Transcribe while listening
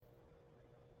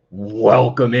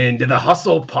Welcome into the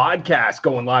Hustle Podcast,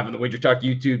 going live on the Wager Talk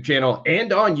YouTube channel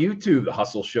and on YouTube, the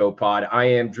Hustle Show Pod. I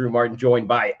am Drew Martin, joined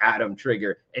by Adam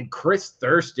Trigger and Chris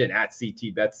Thurston at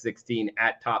CTBet16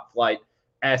 at Top Flight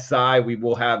SI. We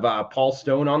will have Paul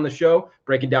Stone on the show,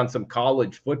 breaking down some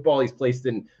college football. He's placed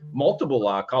in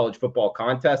multiple college football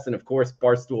contests, and of course,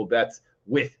 Barstool bets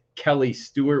with Kelly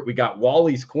Stewart. We got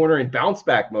Wally's Corner in bounce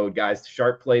back mode, guys.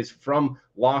 Sharp plays from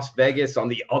Las Vegas on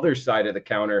the other side of the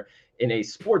counter in a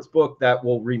sports book that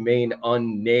will remain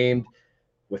unnamed.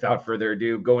 Without further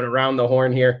ado, going around the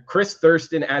horn here, Chris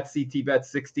Thurston at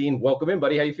CTBet16. Welcome in,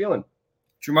 buddy. How you feeling?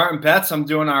 Drew Martin Bets, I'm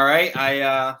doing all right.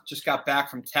 I just got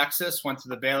back from Texas, went to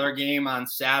the Baylor game on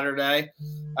Saturday.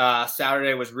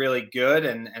 Saturday was really good,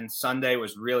 and Sunday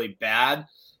was really bad.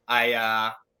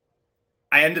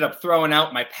 I ended up throwing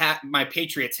out my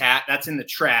Patriots hat. That's in the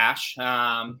trash.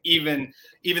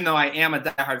 Even though I am a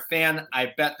diehard fan,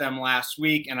 I bet them last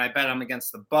week, and I bet them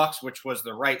against the Bucs, which was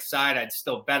the right side. I'd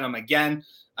still bet them again.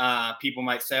 People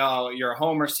might say, "Oh, you're a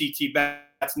homer." CT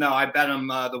bets. No, I bet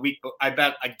them I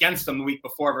bet against them the week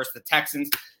before versus the Texans.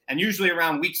 And usually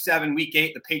around week 7, week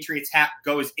 8, the Patriots hat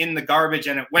goes in the garbage,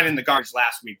 and it went in the garbage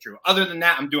last week, Drew. Other than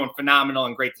that, I'm doing phenomenal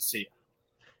and great to see you.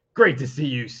 Great to see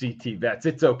you, CT Vets.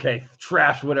 It's okay.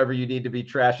 Trash whatever you need to be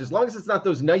trash, as long as it's not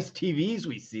those nice TVs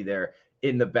we see there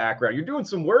in the background. You're doing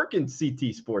some work in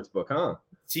CT Sportsbook, huh?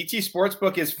 CT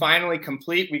Sportsbook is finally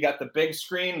complete. We got the big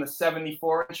screen, the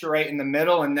 74-incher right in the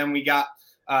middle, and then we got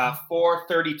 4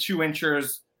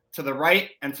 32-inchers to the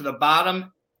right and to the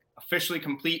bottom. Officially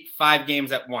complete, 5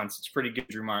 games at once. It's pretty good,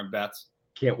 Drew Martin Bets.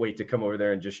 Can't wait to come over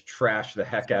there and just trash the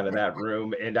heck out of that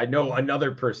room. And I know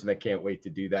another person that can't wait to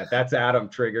do that. That's Adam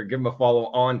Trigger. Give him a follow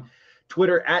on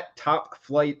Twitter at Top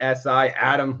Flight SI.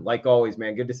 Adam, like always,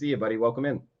 man, good to see you, buddy. Welcome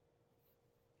in.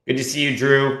 Good to see you,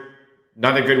 Drew.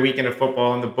 Another good weekend of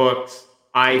football in the books.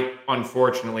 I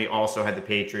unfortunately also had the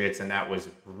Patriots, and that was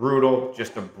brutal.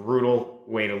 Just a brutal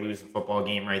way to lose a football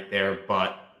game right there.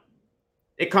 But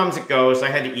it comes, it goes. I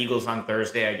had the Eagles on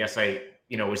Thursday. I guess I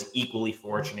was equally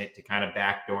fortunate to kind of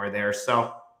backdoor there.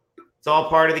 So it's all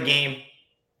part of the game.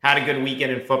 Had a good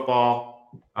weekend in football.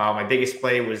 My biggest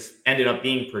play ended up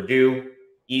being Purdue.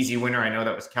 Easy winner. I know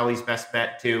that was Kelly's best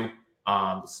bet too.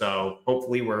 So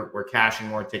hopefully we're cashing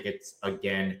more tickets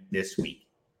again this week.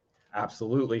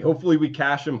 Absolutely. Hopefully we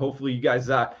cash them. Hopefully you guys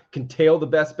can tail the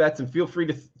best bets, and feel free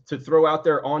to throw out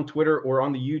there on Twitter or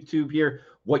on the YouTube here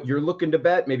what you're looking to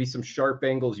bet, maybe some sharp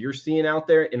angles you're seeing out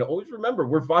there. And always remember,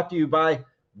 we're brought to you by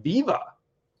Viva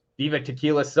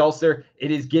Tequila Seltzer.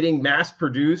 It is getting mass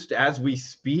produced as we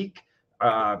speak.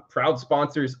 Proud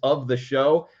sponsors of the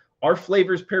show. Our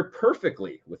flavors pair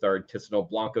perfectly with our artisanal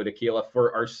Blanco tequila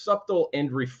for our subtle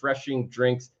and refreshing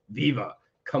drinks. Viva,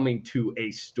 coming to a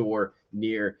store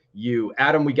near you.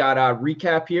 Adam, we got a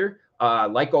recap here.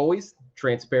 Like always,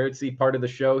 transparency part of the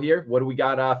show here. What do we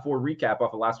got for recap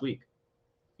off of last week?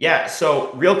 Yeah,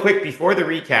 so real quick before the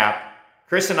recap,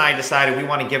 Chris and I decided we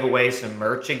want to give away some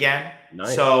merch again.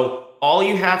 Nice. So all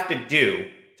you have to do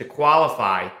to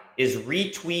qualify is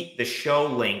retweet the show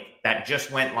link that just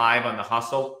went live on the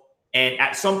Hustle. And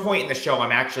at some point in the show,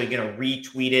 I'm actually going to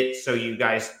retweet it so you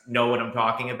guys know what I'm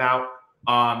talking about.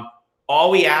 All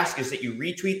we ask is that you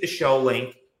retweet the show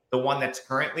link, the one that's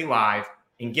currently live,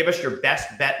 and give us your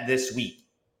best bet this week.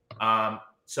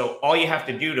 So all you have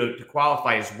to do to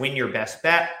qualify is win your best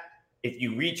bet. If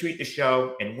you retweet the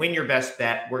show and win your best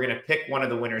bet, we're going to pick one of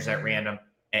the winners at random,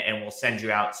 and we'll send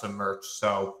you out some merch.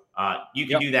 So you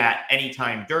can do that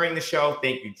anytime during the show.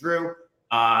 Thank you, Drew.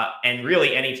 And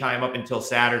really anytime up until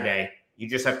Saturday. You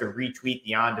just have to retweet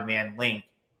the on-demand link,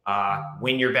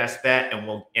 win your best bet, and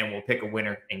we'll pick a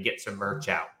winner and get some merch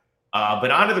out.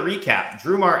 But on to the recap.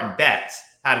 Drew Martin Bets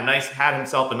had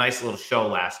himself a nice little show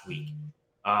last week.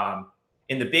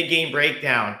 In the big game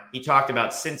breakdown, he talked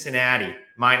about Cincinnati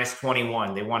minus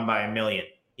 21. They won by 1 million.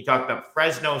 He talked about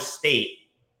Fresno State.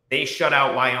 They shut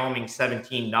out Wyoming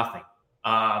 17-0.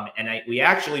 We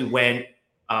actually went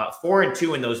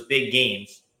 4-2 in those big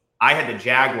games. I had the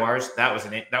Jaguars. That was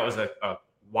a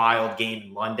wild game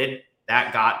in London.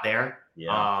 That got there.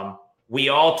 Yeah. We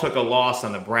all took a loss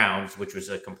on the Browns, which was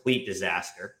a complete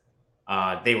disaster.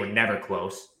 They were never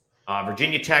close.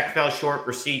 Virginia Tech fell short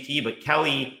for CT, but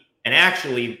Kelly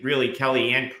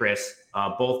and Chris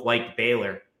both liked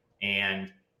Baylor.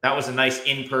 And that was a nice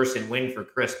in-person win for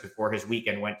Chris before his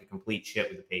weekend went to complete shit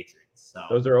with the Patriots. So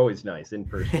those are always nice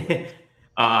in-person wins.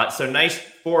 So nice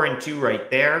 4-2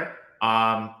 right there.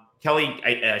 Kelly,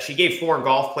 she gave 4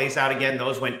 golf plays out again.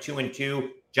 Those went 2-2.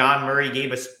 John Murray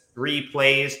gave us 3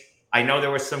 plays. I know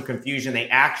there was some confusion. They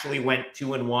actually went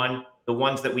 2-1. The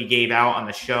ones that we gave out on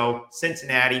the show: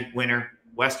 Cincinnati winner,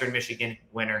 Western Michigan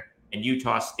winner, and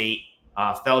Utah State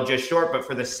fell just short. But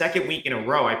for the second week in a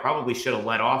row, I probably should have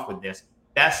led off with this.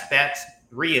 Best bets,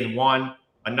 3-1.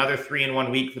 Another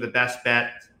 3-1 week for the best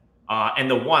bet. And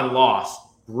the one loss,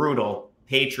 brutal.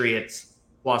 Patriots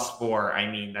 +4.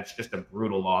 I mean, that's just a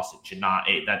brutal loss. It should not.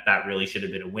 That really should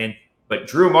have been a win. But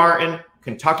Drew Martin,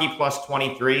 Kentucky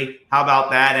 +23. How about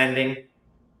that ending?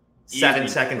 7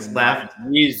 seconds left.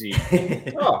 Easy.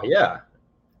 Oh yeah.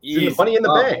 Easy. The money in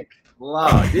the bank.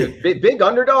 Love. Dude, big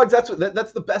underdogs. That's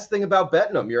the best thing about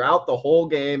betting them. You're out the whole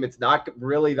game. It's not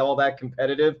really all that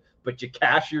competitive, but you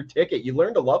cash your ticket. You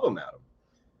learn to love them, Adam.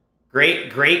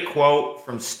 Great quote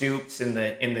from Stoops in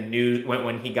the news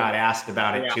when he got asked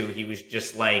about it too. He was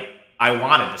just like, "I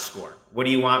wanted to score. What do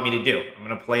you want me to do? I'm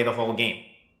going to play the whole game."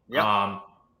 Yep.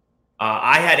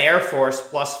 I had Air Force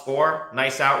 +4,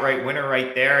 nice outright winner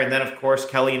right there, and then of course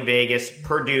Kelly in Vegas,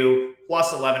 Purdue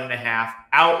 +11.5,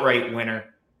 outright winner,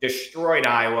 destroyed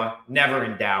Iowa, never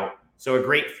in doubt. So a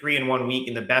great 3-1 week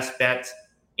in the best bets,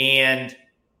 and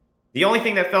the only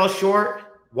thing that fell short.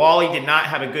 Wally did not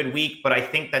have a good week, but I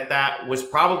think that was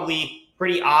probably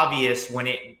pretty obvious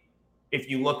if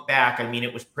you look back. I mean,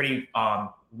 it was pretty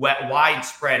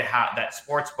widespread how that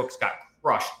sportsbooks got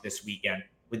crushed this weekend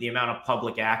with the amount of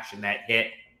public action that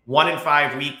hit.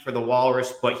 1-5 week for the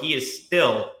Walrus, but he is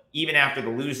still, even after the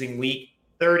losing week,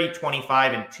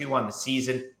 30-25-2 on the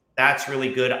season. That's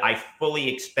really good. I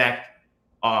fully expect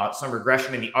some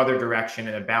regression in the other direction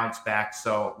and a bounce back.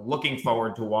 So looking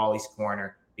forward to Wally's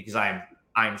corner because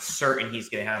I'm certain he's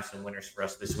going to have some winners for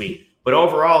us this week. But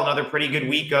overall, another pretty good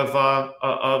week of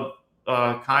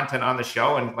content on the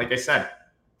show. And like I said,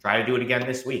 try to do it again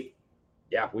this week.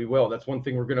 Yeah, we will. That's one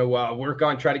thing we're going to work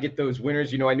on, try to get those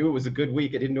winners. I knew it was a good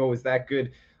week. I didn't know it was that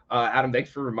good. Adam, thanks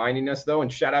for reminding us, though.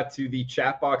 And shout out to the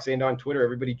chat box and on Twitter,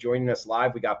 everybody joining us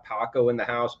live. We got Paco in the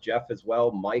house, Jeff as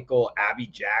well, Michael, Abby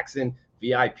Jackson,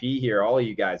 VIP here. All of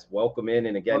you guys, welcome in.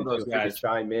 And again, feel free to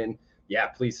chime in. Yeah,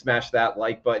 please smash that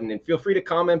like button and feel free to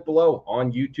comment below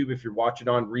on YouTube if you're watching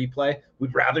on replay.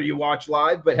 We'd rather you watch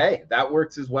live, but hey, that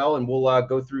works as well. And we'll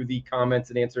go through the comments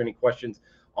and answer any questions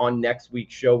on next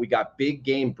week's show. We got big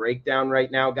game breakdown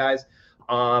right now, guys.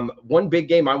 One big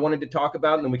game I wanted to talk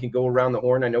about, and then we can go around the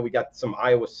horn. I know we got some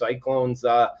Iowa Cyclones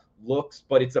looks,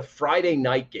 but it's a Friday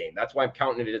night game. That's why I'm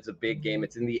counting it as a big game.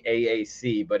 It's in the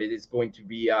AAC, but it is going to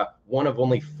be one of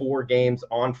only 4 games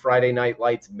on Friday Night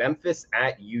Lights. Memphis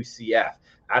at UCF.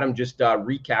 Adam just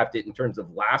recapped it in terms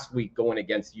of last week going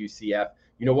against UCF.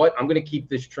 You know what? I'm going to keep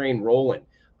this train rolling.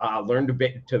 Learn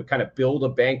to kind of build a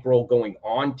bankroll going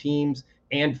on teams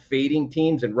and fading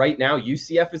teams. And right now,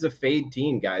 UCF is a fade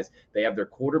team, guys. They have their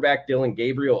quarterback, Dylan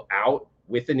Gabriel, out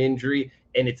with an injury.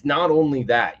 And it's not only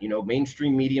that,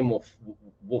 mainstream media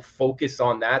will focus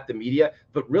on that, the media,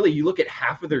 but really you look at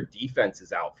half of their defense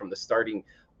is out from the starting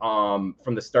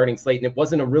slate. And it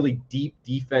wasn't a really deep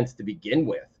defense to begin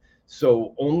with.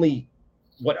 So only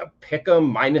a pick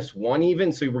 'em -1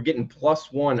 even. So we're getting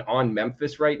 +1 on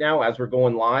Memphis right now as we're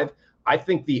going live. I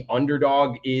think the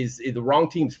underdog is the wrong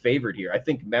team's favored here. I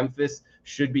think Memphis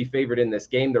should be favored in this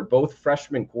game. They're both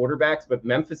freshman quarterbacks, but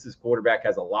Memphis's quarterback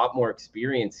has a lot more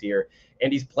experience here,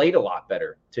 and he's played a lot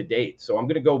better to date. So I'm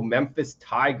going to go Memphis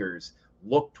Tigers.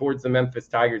 Look towards the Memphis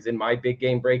Tigers in my big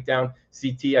game breakdown.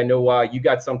 CT, I know you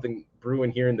got something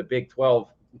brewing here in the Big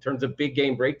 12 in terms of big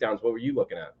game breakdowns. What were you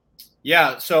looking at?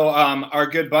 Yeah, so our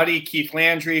good buddy Keith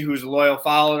Landry, who's a loyal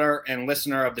follower and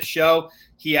listener of the show,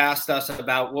 he asked us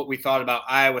about what we thought about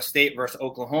Iowa State versus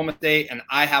Oklahoma State, and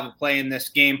I have a play in this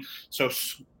game. So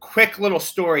quick little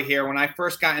story here. When I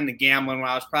first got into gambling, when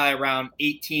I was probably around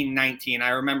 18, 19, I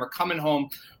remember coming home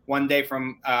one day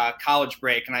from college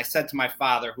break, and I said to my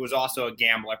father, who was also a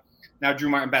gambler, now Drew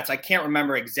Martin Betts, I can't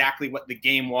remember exactly what the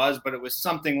game was, but it was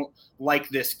something like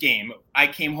this game. I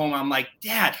came home, I'm like,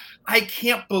 Dad, I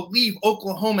can't believe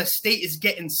Oklahoma State is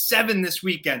getting 7 this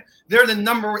weekend. They're the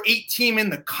number 8 team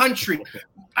in the country.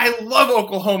 I love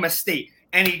Oklahoma State.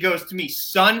 And he goes to me,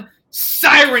 son,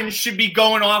 sirens should be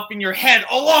going off in your head.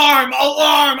 Alarm,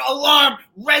 alarm, alarm,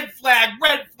 red flag,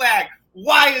 red flag.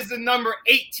 Why is the number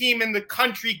 8 team in the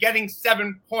country getting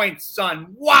 7 points,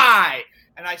 son? Why?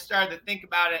 And I started to think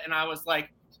about it, and I was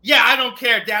like, yeah, I don't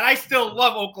care, Dad. I still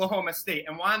love Oklahoma State.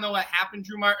 And want to know what happened,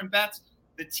 Drew Martin Betts?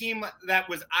 The team that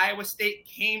was Iowa State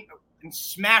came and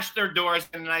smashed their doors,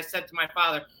 and then I said to my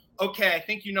father, okay, I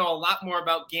think you know a lot more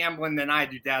about gambling than I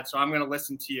do, Dad, so I'm going to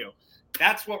listen to you.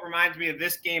 That's what reminds me of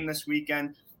this game this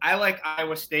weekend. I like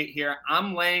Iowa State here.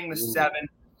 I'm laying the 7.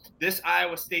 This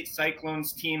Iowa State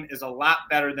Cyclones team is a lot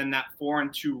better than that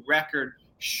 4-2 record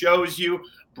shows you.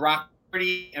 Brock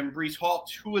and Breece Hall,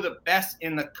 two of the best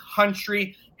in the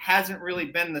country. Hasn't really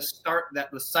been the start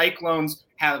that the Cyclones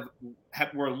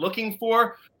were looking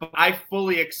for, but I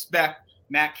fully expect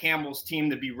Matt Campbell's team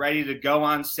to be ready to go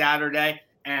on Saturday.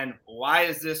 And why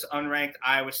is this unranked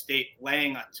Iowa State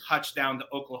laying a touchdown to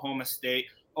Oklahoma State?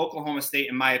 Oklahoma State,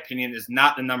 in my opinion, is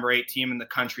not the number 8 team in the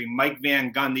country. Mike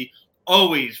Van Gundy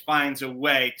always finds a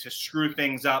way to screw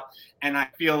things up. And I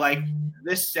feel like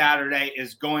this Saturday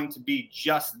is going to be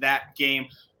just that game.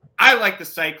 I like the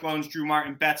Cyclones. Drew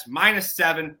Martin bets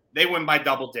 -7. They win by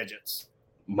double digits.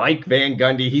 Mike Van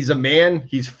Gundy, he's a man.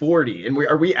 He's 40. And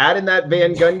are we adding that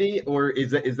Van Gundy, or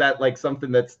is that like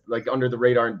something that's like under the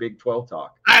radar in Big 12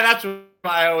 talk? That's what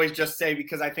I always just say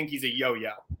because I think he's a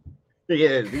yo-yo. He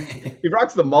is. He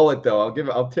rocks the mullet though.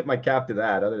 I'll tip my cap to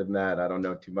that. Other than that, I don't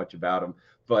know too much about him.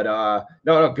 But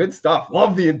no, good stuff.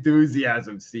 Love the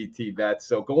enthusiasm, CT Bets.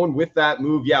 So going with that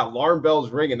move, yeah, alarm bells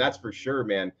ringing, that's for sure,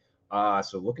 man.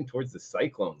 So looking towards the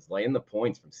Cyclones, laying the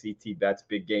points from CT Bets,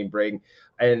 big game breaking.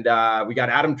 And we got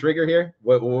Adam Trigger here.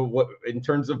 What in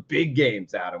terms of big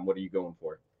games, Adam, what are you going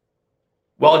for?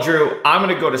 Well, Drew, I'm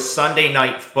going to go to Sunday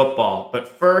Night Football. But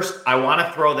first, I want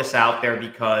to throw this out there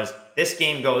because this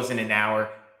game goes in an hour.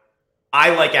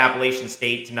 I like Appalachian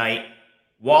State tonight.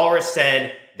 Walrus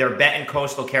said they're betting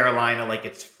Coastal Carolina like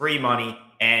it's free money.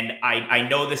 And I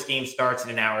know this game starts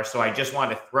in an hour, so I just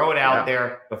wanted to throw it out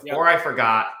there before I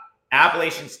forgot.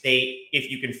 Appalachian State, if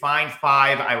you can find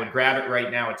 5, I would grab it right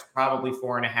now. It's probably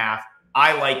 4.5.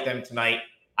 I like them tonight.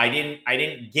 I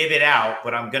didn't give it out,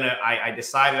 but I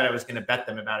decided I was gonna bet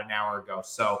them about an hour ago.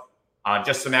 So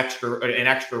just an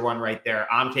extra one right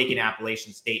there. I'm taking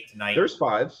Appalachian State tonight. There's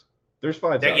 5s. There's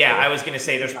 5s. Yeah, I was gonna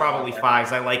say there's probably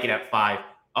 5s. I like it at 5.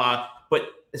 But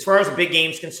as far as the big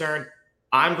game's concerned,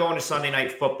 I'm going to Sunday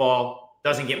Night Football.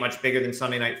 Doesn't get much bigger than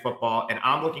Sunday Night Football, and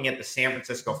I'm looking at the San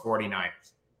Francisco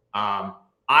 49ers.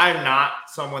 I'm not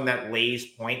someone that lays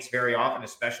points very often,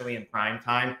 especially in prime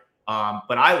time.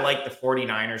 But I like the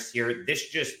 49ers here.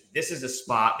 This is a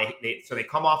spot. So they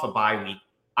come off a bye week.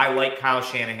 I like Kyle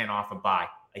Shanahan off a bye.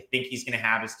 I think he's going to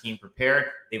have his team prepared.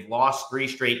 They've lost 3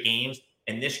 straight games,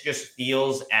 and this just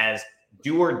feels as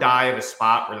do or die of a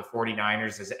spot for the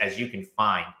 49ers as you can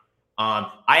find.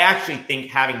 I actually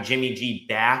think having Jimmy G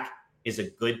back is a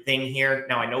good thing here.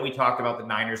 Now, I know we talked about the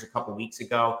Niners a couple weeks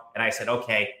ago, and I said,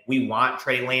 okay, we want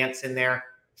Trey Lance in there.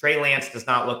 Trey Lance does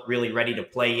not look really ready to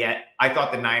play yet. I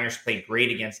thought the Niners played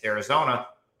great against Arizona,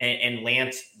 and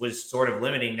Lance was sort of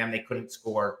limiting them. They couldn't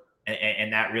score,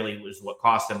 and that really was what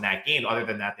cost them that game. Other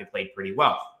than that, they played pretty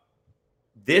well.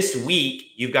 This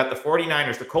week, you've got the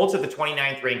 49ers. The Colts are the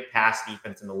 29th ranked pass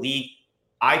defense in the league.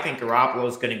 I think Garoppolo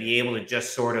is going to be able to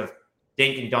just sort of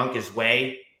dink and dunk his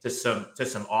way to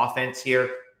some offense here.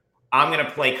 I'm going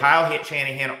to play Kyle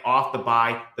Shanahan off the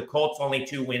bye. The Colts' only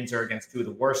 2 wins are against 2 of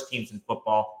the worst teams in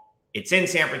football. It's in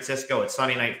San Francisco. It's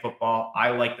Sunday Night Football. I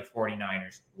like the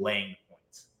 49ers laying the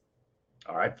points.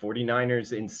 All right,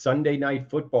 49ers in Sunday Night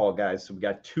Football, guys. So we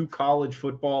got 2 college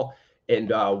football and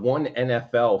 1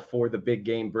 NFL for the big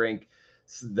game break.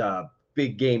 The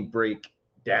big game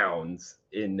breakdowns.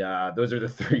 Those are the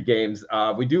 3 games.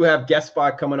 We do have guest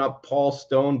spot coming up, Paul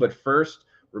Stone. But first,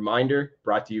 reminder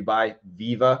brought to you by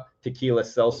Viva Tequila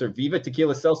Seltzer. Viva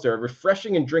Tequila Seltzer, a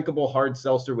refreshing and drinkable hard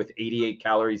seltzer with 88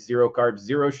 calories, 0 carbs,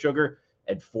 0 sugar,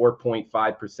 and 4.5%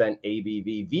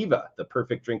 ABV. Viva, the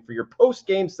perfect drink for your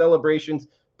post-game celebrations,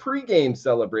 pre-game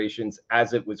celebrations,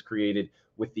 as it was created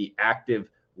with the active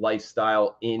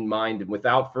lifestyle in mind. And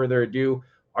without further ado,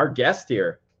 our guest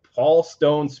here, Paul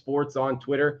Stone Sports on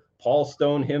Twitter. Paul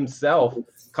Stone himself,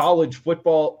 college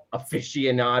football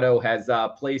aficionado, has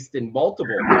placed in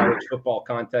multiple college football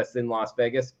contests in Las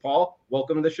Vegas. Paul,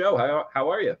 welcome to the show. How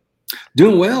are you?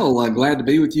 Doing well. Glad to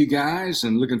be with you guys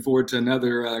and looking forward to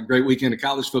another great weekend of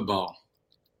college football.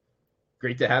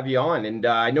 Great to have you on. And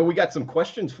I know we got some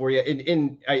questions for you.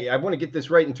 And I want to get this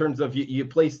right in terms of you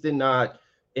placed in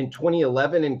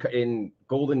 2011 in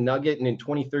Golden Nugget and in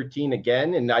 2013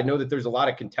 again. And I know that there's a lot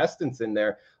of contestants in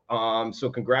there. So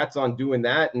congrats on doing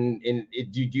that. And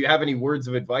do you have any words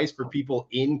of advice for people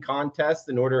in contests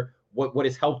in order what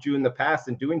has helped you in the past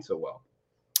in doing so well?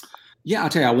 Yeah, I'll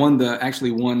tell you, I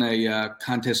actually won a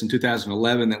contest in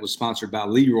 2011 that was sponsored by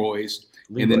Leroy's,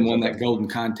 and then won that golden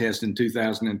contest in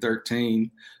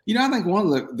 2013. I think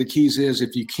one of the keys is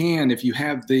if you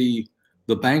have the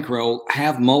bankroll,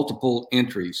 have multiple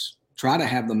entries. Try to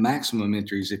have the maximum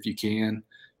entries if you can,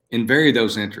 and vary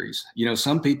those entries.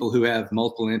 Some people who have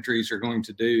multiple entries are going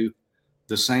to do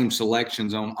the same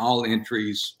selections on all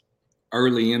entries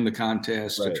early in the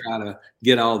contest Right. to try to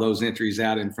get all those entries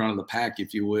out in front of the pack,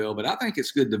 if you will. But I think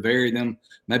it's good to vary them.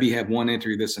 Maybe have one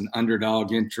entry that's an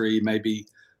underdog entry, maybe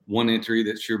one entry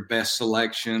that's your best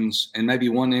selections, and maybe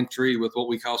one entry with what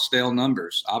we call stale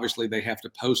numbers. Obviously, they have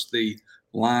to post the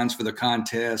lines for the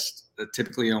contest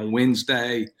typically on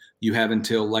Wednesday. You have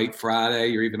until late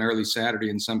Friday or even early Saturday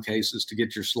in some cases to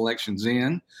get your selections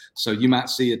in. So you might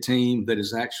see a team that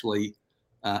is actually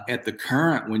at the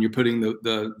current, when you're putting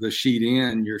the sheet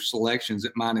in, your selections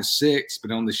at -6,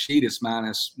 but on the sheet it's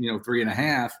minus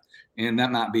 3.5, and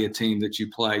that might be a team that you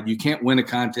play. You can't win a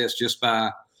contest just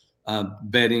by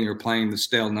betting or playing the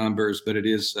stale numbers, but it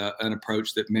is an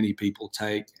approach that many people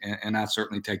take, and I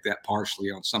certainly take that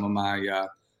partially on some of my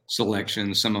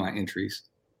selections, some of my entries.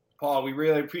 Paul, we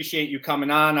really appreciate you coming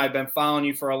on. I've been following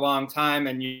you for a long time,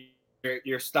 and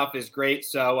your stuff is great.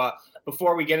 So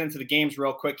before we get into the games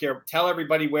real quick here, tell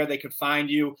everybody where they could find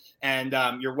you and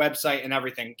your website and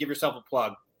everything. Give yourself a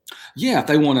plug. Yeah, if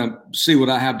they want to see what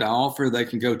I have to offer, they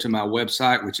can go to my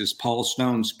website, which is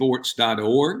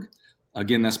paulstonesports.org.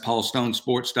 Again, that's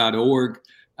paulstonesports.org.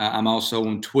 I'm also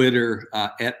on Twitter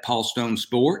at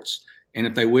paulstonesports. And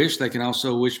if they wish, they can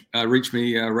also reach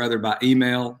me rather by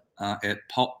email at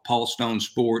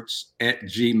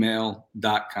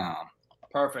paulstonesports@gmail.com.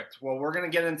 Perfect. Well, we're going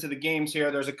to get into the games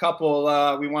here. There's a couple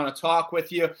we want to talk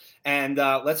with you, and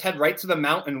let's head right to the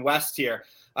Mountain West here.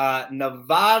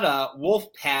 Nevada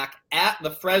Wolfpack at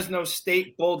the Fresno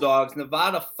State Bulldogs.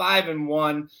 Nevada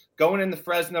 5-1, going into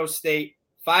Fresno State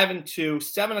 5-2,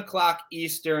 7:00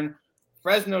 Eastern.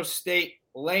 Fresno State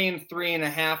laying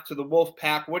 3.5 to the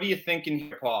Wolfpack. What are you thinking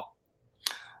here, Paul?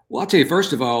 Well, I'll tell you,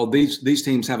 first of all, these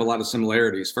teams have a lot of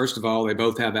similarities. First of all, they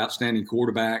both have outstanding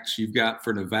quarterbacks. You've got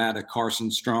for Nevada, Carson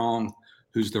Strong,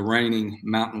 who's the reigning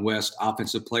Mountain West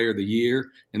Offensive Player of the Year.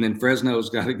 And then Fresno's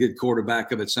got a good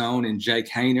quarterback of its own in Jake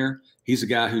Hayner. He's a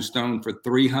guy who's thrown for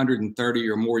 330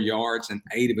 or more yards in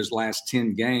 8 of his last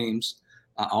 10 games.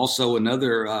 Also,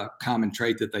 another common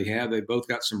trait that they have, they both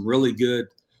got some really good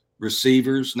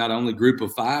receivers, not only group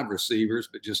of 5 receivers,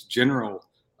 but just general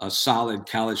a solid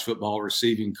college football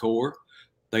receiving core.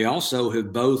 They also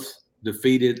have both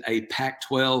defeated a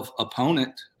Pac-12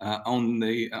 opponent on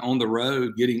the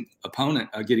road,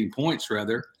 getting points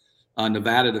rather.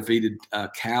 Nevada defeated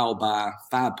Cal by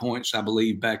 5 points, I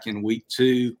believe, back in week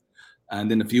 2. And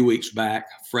then a few weeks back,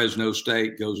 Fresno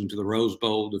State goes into the Rose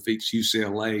Bowl, defeats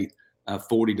UCLA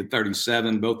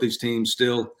 40-37. Both these teams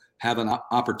still have an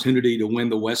opportunity to win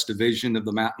the West Division of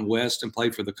the Mountain West and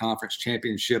play for the conference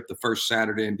championship the first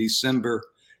Saturday in December.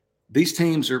 These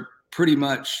teams are pretty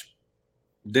much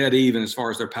dead even as far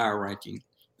as their power ranking.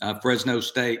 Fresno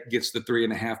State gets the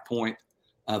 3.5-point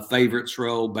favorites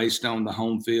role based on the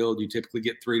home field. You typically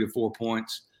get 3 to 4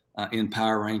 points in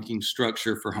power ranking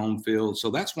structure for home field.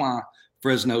 So that's why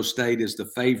Fresno State is the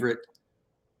favorite.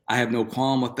 I have no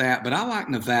qualm with that, but I like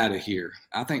Nevada here.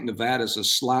 I think Nevada's a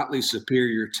slightly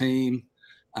superior team.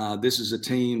 This is a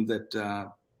team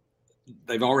that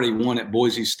they've already won at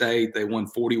Boise State. They won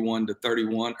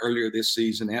 41-31 earlier this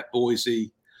season at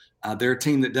Boise. They're a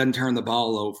team that doesn't turn the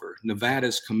ball over.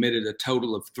 Nevada's committed a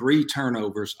total of 3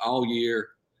 turnovers all year.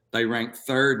 They rank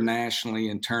 3rd nationally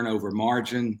in turnover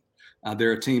margin.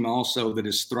 They're a team also that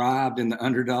has thrived in the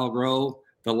underdog role.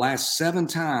 The last 7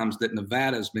 times that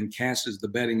Nevada has been cast as the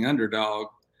betting underdog,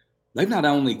 they've not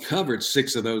only covered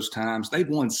 6 of those times, they've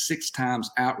won 6 times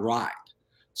outright.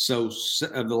 So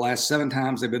of the last 7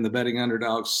 times they've been the betting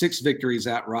underdog, 6 victories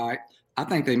outright. I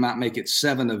think they might make it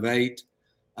 7 of 8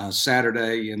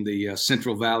 Saturday in the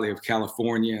Central Valley of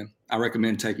California. I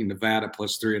recommend taking Nevada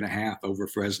plus 3.5 over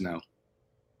Fresno.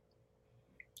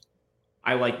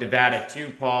 I like Nevada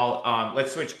too, Paul.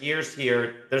 Let's switch gears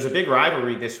here. There's a big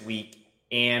rivalry this week,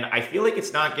 and I feel like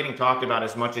it's not getting talked about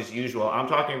as much as usual. I'm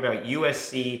talking about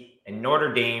USC and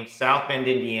Notre Dame, South Bend,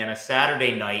 Indiana,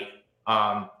 Saturday night.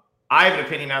 I have an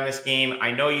opinion on this game.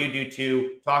 I know you do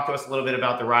too. Talk to us a little bit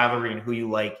about the rivalry and who you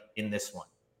like in this one.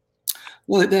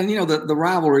 Well, then, the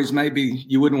rivalries, maybe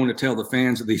you wouldn't want to tell the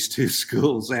fans of these 2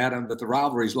 schools, Adam, but the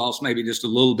rivalries lost maybe just a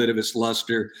little bit of its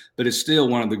luster, but it's still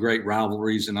one of the great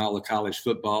rivalries in all of college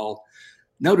football.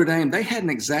 Notre Dame, they hadn't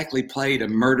exactly played a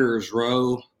murderer's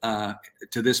row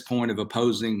to this point of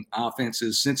opposing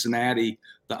offenses. Cincinnati,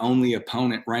 the only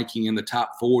opponent ranking in the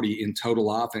top 40 in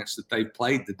total offense that they've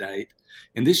played to date.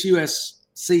 And this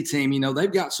USC team,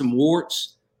 they've got some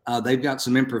warts. They've got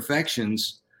some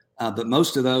imperfections, but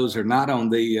most of those are not on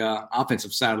the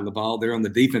offensive side of the ball. They're on the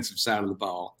defensive side of the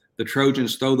ball. The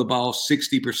Trojans throw the ball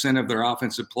 60% of their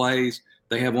offensive plays.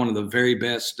 They have one of the very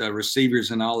best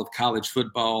receivers in all of college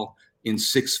football in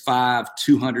 6'5",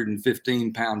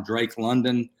 215-pound Drake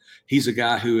London. He's a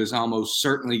guy who is almost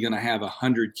certainly going to have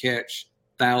 100-catch,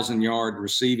 1,000-yard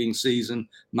receiving season,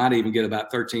 might even get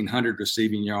about 1,300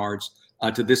 receiving yards.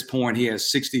 To this point, he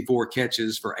has 64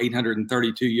 catches for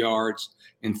 832 yards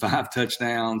and 5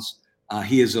 touchdowns.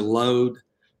 He is a load.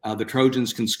 The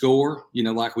Trojans can score.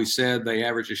 Like we said, they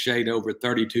average a shade over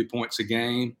 32 points a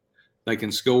game. They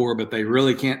can score, but they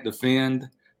really can't defend.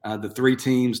 The 3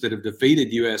 teams that have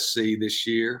defeated USC this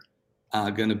year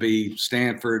going to be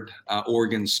Stanford,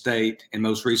 Oregon State, and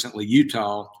most recently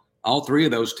Utah. All 3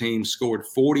 of those teams scored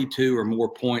 42 or more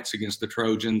points against the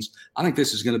Trojans. I think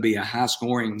this is going to be a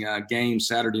high-scoring game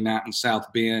Saturday night in South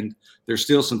Bend. There's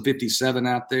still some 57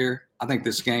 out there. I think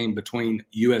this game between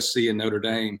USC and Notre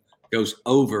Dame goes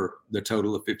over the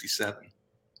total of 57.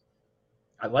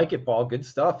 I like it, Paul. Good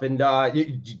stuff. And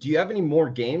do you have any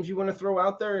more games you want to throw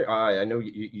out there? I know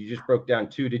you just broke down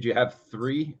 2. Did you have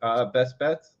 3 best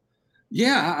bets?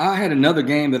 Yeah, I had another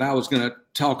game that I was going to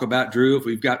talk about, Drew, if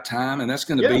we've got time, and that's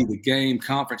going to be the game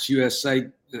Conference USA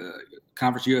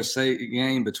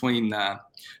game between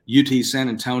UT San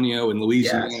Antonio and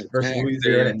Louisiana Tech.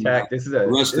 Louisiana Tech. This is a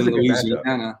Ruston,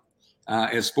 Louisiana.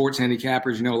 As sports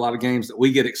handicappers, a lot of games that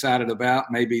we get excited about,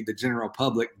 maybe the general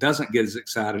public doesn't get as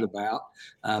excited about,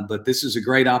 but this is a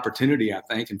great opportunity, I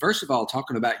think. And first of all,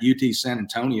 talking about UT San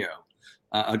Antonio,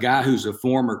 a guy who's a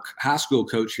former high school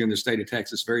coach here in the state of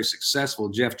Texas, very successful,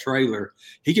 Jeff Traylor.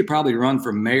 He could probably run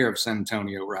for mayor of San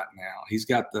Antonio right now. He's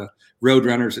got the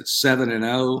Roadrunners at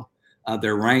 7-0.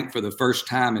 They're ranked for the first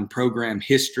time in program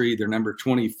history. They're number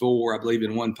 24, I believe,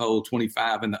 in one poll,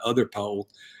 25 in the other poll.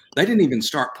 They didn't even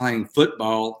start playing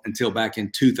football until back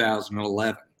in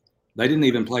 2011. They didn't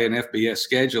even play an FBS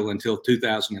schedule until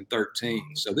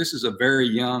 2013. So this is a very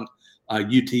young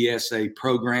UTSA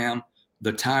program.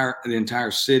 The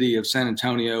entire city of San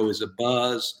Antonio is a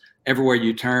buzz. Everywhere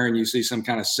you turn, you see some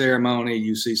kind of ceremony,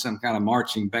 you see some kind of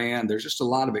marching band. There's just a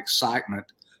lot of excitement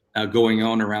going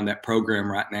on around that program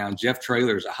right now. Jeff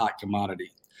Traylor is a hot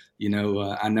commodity.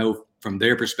 I know from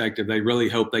their perspective, they really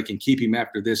hope they can keep him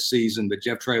after this season, but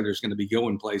Jeff Traylor is going to be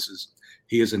going places.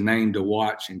 He is a name to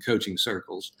watch in coaching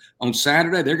circles. On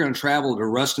Saturday, they're going to travel to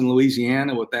Ruston,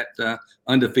 Louisiana with that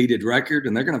undefeated record,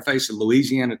 and they're going to face a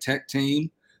Louisiana Tech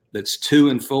team that's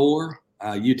 2-4.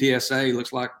 UTSA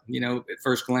looks like, at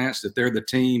first glance that they're the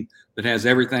team that has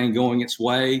everything going its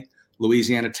way.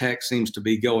 Louisiana Tech seems to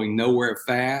be going nowhere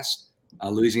fast.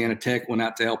 Louisiana Tech went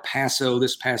out to El Paso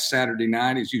this past Saturday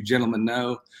night, as you gentlemen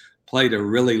know, played a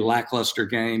really lackluster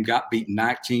game, got beaten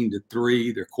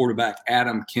 19-3. Their quarterback,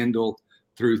 Adam Kendall,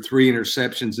 threw 3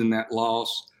 interceptions in that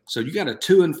loss. So you got a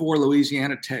 2-4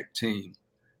 Louisiana Tech team.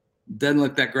 Doesn't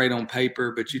look that great on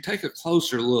paper, but you take a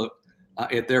closer look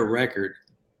at their record.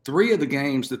 3 of the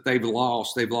games that they've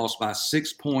lost by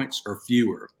 6 points or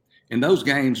fewer. And those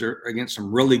games are against some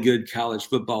really good college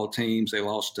football teams. They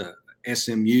lost to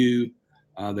SMU.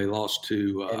 They lost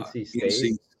to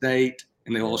NC State.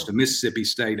 And they lost to Mississippi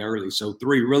State early. So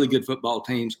 3 really good football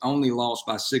teams only lost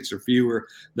by 6 or fewer.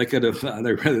 They could have,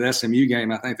 the SMU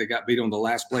game, I think they got beat on the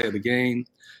last play of the game,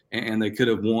 and they could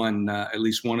have won at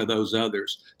least one of those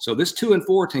others. So this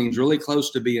 2-4 team's really close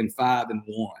to being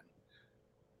 5-1.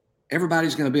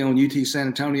 Everybody's going to be on UT San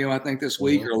Antonio, I think, this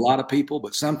week, or a lot of people.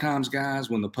 But sometimes,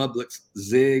 guys, when the public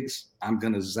zigs, I'm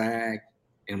going to zag.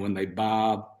 And when they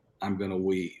bob, I'm going to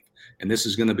weave. And this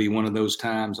is going to be one of those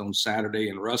times on Saturday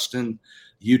in Ruston.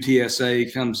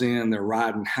 UTSA comes in. They're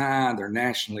riding high. They're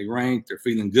nationally ranked. They're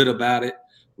feeling good about it.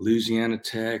 Louisiana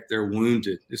Tech, they're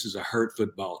wounded. This is a hurt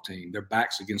football team. Their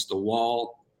back's against the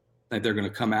wall. I think they're going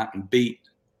to come out and beat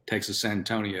Texas San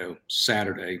Antonio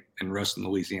Saturday in Ruston,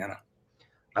 Louisiana.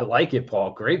 I like it,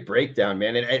 Paul. Great breakdown,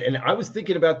 man. And I was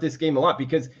thinking about this game a lot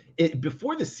because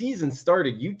before the season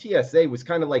started, UTSA was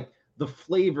kind of like the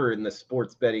flavor in the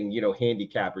sports betting,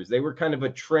 handicappers. They were kind of a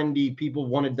trendy, people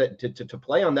wanted to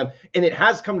play on them. And it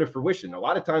has come to fruition. A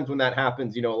lot of times when that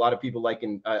happens, a lot of people like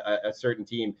in a certain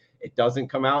team, it doesn't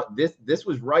come out. This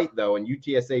was right, though, and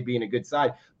UTSA being a good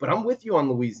side. But I'm with you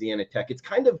on Louisiana Tech. It's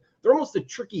kind of, they're almost a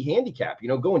tricky handicap,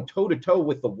 going toe-to-toe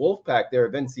with the Wolfpack there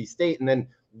of NC State and then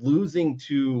losing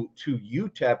to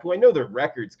UTEP, who I know their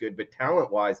record's good, but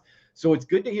talent-wise. So it's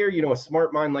good to hear, a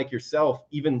smart mind like yourself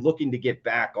even looking to get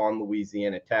back on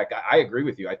Louisiana Tech. I agree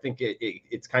with you. I think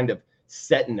it's kind of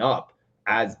setting up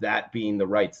as that being the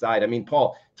right side. I mean,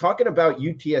 Paul, talking about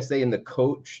UTSA and the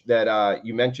coach that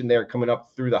you mentioned there coming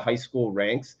up through the high school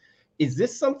ranks, is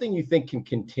this something you think can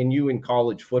continue in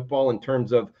college football in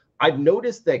terms of, I've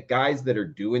noticed that guys that are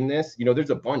doing this, there's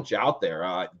a bunch out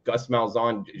there. Gus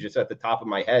Malzahn just at the top of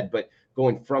my head, but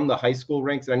going from the high school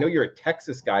ranks? And I know you're a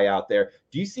Texas guy out there.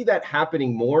 Do you see that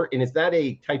happening more? And is that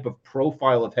a type of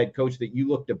profile of head coach that you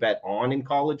look to bet on in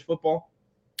college football?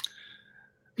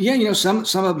 Yeah, some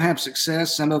of them have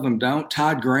success, some of them don't.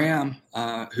 Todd Graham,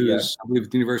 who's I believe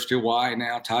at the University of Hawaii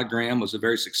now. Todd Graham was a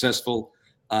very successful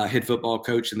head football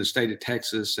coach in the state of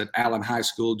Texas at Allen High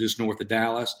School, just north of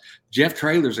Dallas. Jeff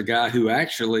Traylor's a guy who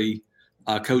actually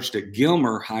coached at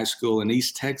Gilmer High School in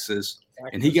East Texas,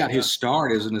 and he got his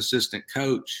start as an assistant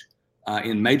coach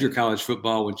in major college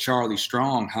football when Charlie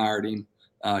Strong hired him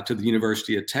to the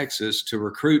University of Texas to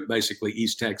recruit basically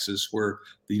East Texas, where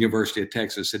the University of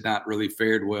Texas had not really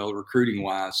fared well recruiting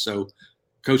wise. So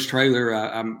Coach Traylor,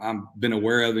 I've been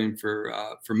aware of him for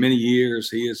many years.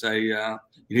 He is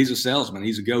he's a salesman.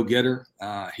 He's a go-getter.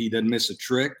 He doesn't miss a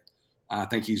trick. I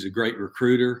think he's a great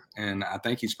recruiter, and I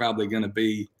think he's probably going to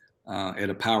be at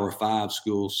a Power 5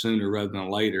 school sooner rather than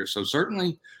later. So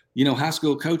certainly, high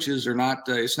school coaches are not,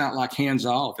 it's not like hands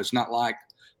off. It's not like,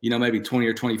 maybe 20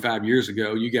 or 25 years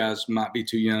ago. You guys might be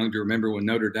too young to remember when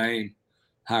Notre Dame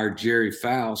hired Jerry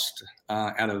Faust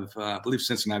out of, I believe,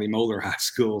 Cincinnati Moeller High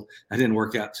School. That didn't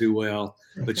work out too well.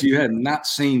 But you had not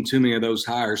seen too many of those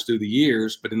hires through the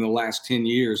years. But in the last 10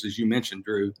 years, as you mentioned,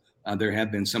 Drew, there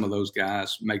have been some of those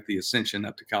guys make the ascension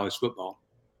up to college football.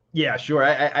 Yeah, sure.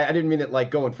 I didn't mean it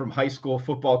like going from high school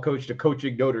football coach to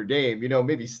coaching Notre Dame,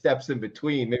 maybe steps in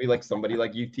between, maybe like somebody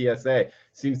like UTSA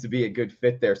seems to be a good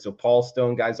fit there. So Paul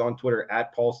Stone, guys on Twitter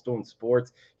at Paul Stone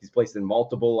Sports. He's placed in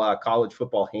multiple college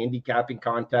football handicapping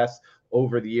contests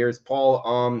over the years. Paul,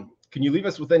 can you leave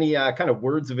us with any kind of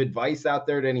words of advice out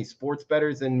there to any sports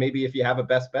bettors, and maybe if you have a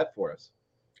best bet for us?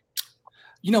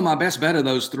 My best bet of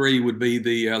those three would be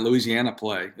the Louisiana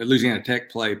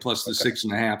Tech play plus the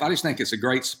 6.5. I just think it's a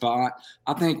great spot.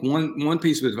 I think one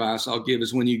piece of advice I'll give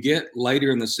is when you get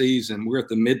later in the season, we're at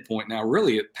the midpoint now,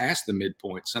 really past the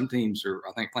midpoint. Some teams are,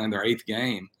 I think, playing their 8th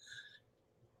game.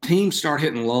 Teams start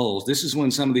hitting lulls. This is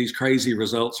when some of these crazy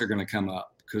results are going to come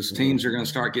up because teams are going to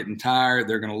start getting tired.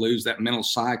 They're going to lose that mental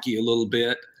psyche a little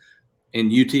bit. In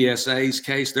UTSA's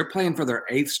case, they're playing for their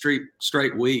 8th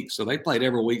straight week. So they played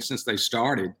every week since they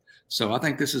started. So I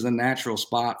think this is a natural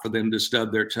spot for them to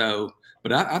stub their toe.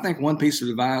 But I think one piece of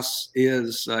advice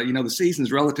is, the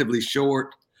season's relatively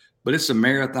short, but it's a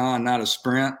marathon, not a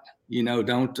sprint.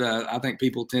 I think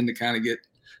people tend to kind of get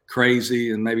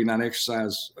crazy and maybe not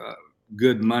exercise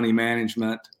good money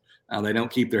management. They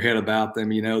don't keep their head about them.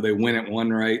 They win at one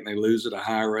rate and they lose at a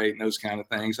high rate and those kind of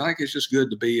things. I think it's just good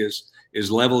to be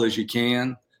as level as you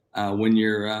can. When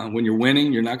you're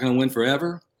winning, you're not going to win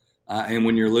forever. And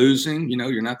when you're losing,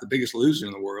 you're not the biggest loser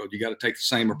in the world. You got to take the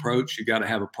same approach. You got to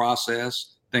have a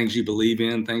process, things you believe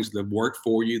in, things that have worked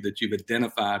for you, that you've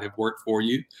identified have worked for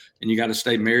you. And you got to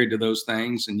stay married to those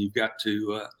things. And you've got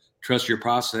to trust your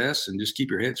process and just keep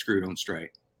your head screwed on straight.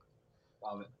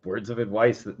 Love it. Words of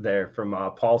advice there from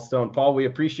Paul Stone. Paul, we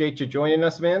appreciate you joining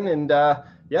us, man. And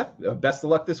best of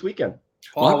luck this weekend.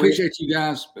 Paul, I appreciate you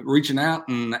guys reaching out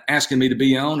and asking me to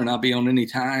be on, and I'll be on any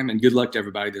time. And good luck to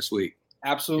everybody this week.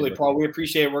 Absolutely, Paul. We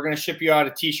appreciate it. We're going to ship you out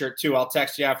a T-shirt too. I'll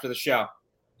text you after the show.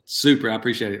 Super. I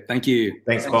appreciate it. Thank you.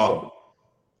 Thanks, Paul.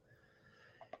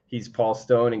 He's Paul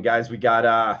Stone. And guys, we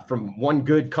got from one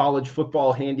good college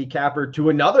football handicapper to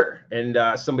another, and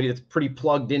somebody that's pretty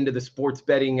plugged into the sports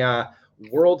betting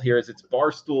world here as it's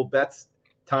Barstool Bets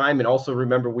time. And also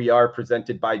remember, we are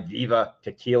presented by Viva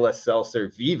Tequila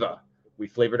Seltzer. Viva, we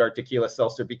flavored our tequila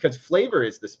seltzer because flavor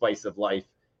is the spice of life,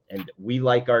 and we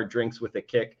like our drinks with a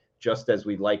kick just as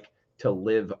we like to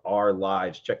live our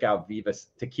lives. Check out Viva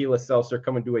Tequila Seltzer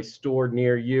coming to a store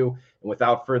near you. And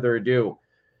without further ado,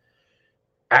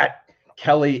 at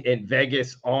Kelly in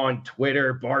Vegas on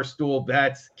Twitter, Barstool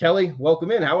Bets. Kelly, welcome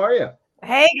in. How are you?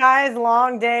 Hey guys,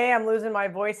 long day. I'm losing my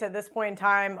voice at this point in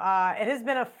time. It has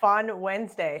been a fun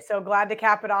Wednesday. So glad to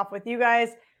cap it off with you guys.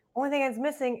 Only thing that's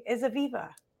missing is Aviva.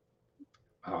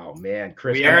 Oh man,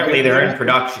 Chris. Apparently they're in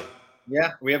production.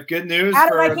 Yeah, we have good news.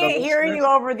 Adam, I can't hear you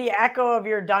over the echo of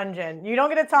your dungeon. You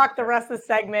don't get to talk the rest of the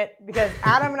segment because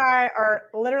Adam and I are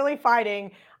literally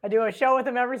fighting. I do a show with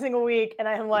him every single week, and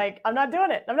I'm like, I'm not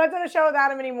doing it. I'm not doing a show with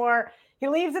Adam anymore. He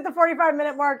leaves at the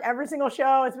 45-minute mark every single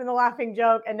show. It's been the laughing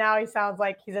joke, and now he sounds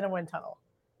like he's in a wind tunnel.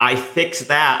 I fixed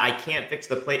that. I can't fix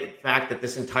the fact that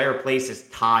this entire place is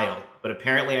tile, but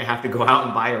apparently I have to go out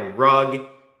and buy a rug.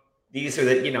 These are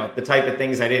the type of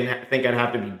things I didn't think I'd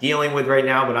have to be dealing with right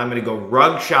now, but I'm going to go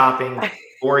rug shopping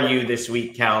for you this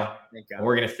week, Kel. And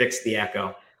we're going to fix the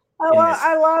echo.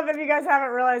 I love, if you guys haven't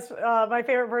realized, my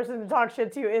favorite person to talk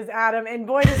shit to is Adam. And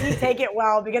boy, does he take it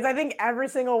well, because I think every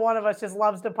single one of us just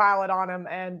loves to pile it on him.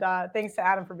 And thanks to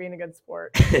Adam for being a good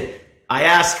sport. I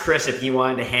asked Chris if he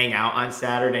wanted to hang out on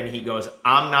Saturday, and he goes,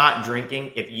 "I'm not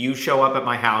drinking. If you show up at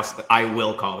my house, I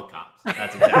will call the cops."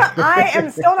 That's exactly. I am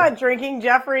still not drinking.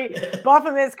 Jeffrey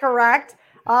Buffum is correct.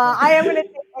 I am going to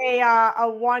take a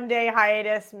 1-day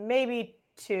hiatus, maybe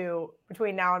 2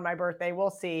 between now and my birthday.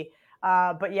 We'll see.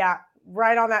 But yeah,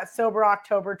 right on that sober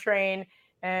October train.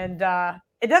 And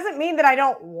it doesn't mean that I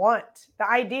don't want. The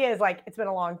idea is like, it's been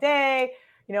a long day.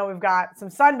 You know, we've got some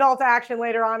Sunbelt action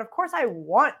later on. Of course, I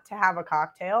want to have a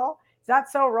cocktail. Is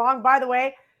that so wrong? By the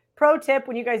way, pro tip,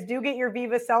 when you guys do get your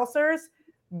Viva seltzers,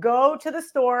 go to the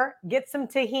store, get some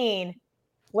tahini,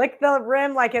 lick the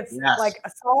rim like it's like a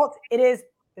salt. It is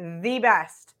the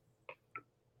best.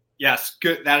 Yes,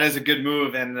 good. That is a good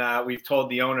move, and we've told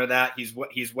the owner that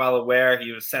he's well aware.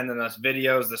 He was sending us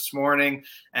videos this morning,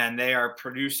 and they are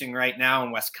producing right now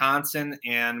in Wisconsin.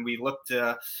 And we look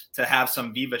to have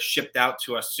some Viva shipped out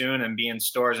to us soon and be in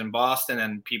stores in Boston,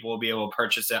 and people will be able to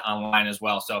purchase it online as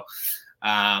well. So,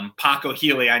 Paco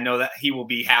Healy, I know that he will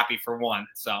be happy for one.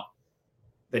 So,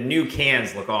 the new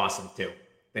cans look awesome too.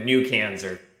 The new cans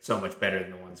are so much better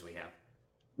than the ones we have.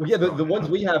 Well, yeah, the ones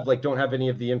we have don't have any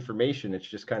of the information. It's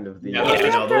just kind of the. You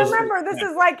have to remember, this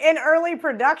is like in early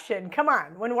production. Come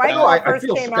on, when White Claw first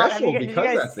came out, did you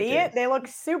guys see it? They look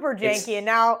super janky, and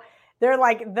now they're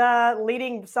like the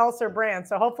leading seltzer brand.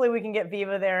 So hopefully we can get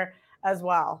Viva there as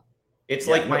well. It's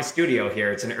like my studio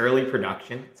here. It's an early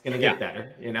production. It's gonna get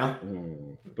better, you know.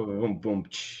 Boom, boom, boom.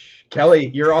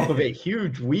 Kelly, you're off of a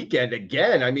huge weekend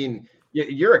again. I mean,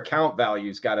 your account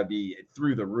value's got to be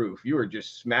through the roof. You were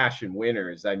just smashing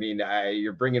winners. I mean,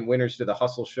 you're bringing winners to the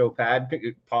Hustle Show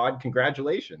pod.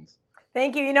 Congratulations.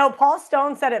 Thank you. You know, Paul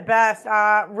Stone said it best.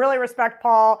 Really respect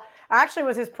Paul. Actually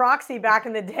was his proxy back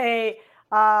in the day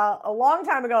a long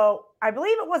time ago. I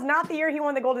believe it was not the year he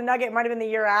won the Golden Nugget. It might have been the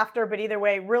year after, but either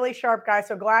way, really sharp guy.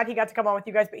 So glad he got to come on with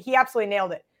you guys, but he absolutely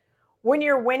nailed it. When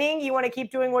you're winning, you want to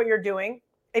keep doing what you're doing.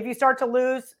 If you start to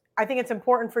lose, I think it's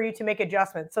important for you to make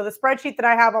adjustments. So the spreadsheet that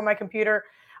I have on my computer,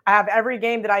 I have every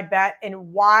game that I bet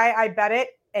and why I bet it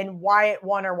and why it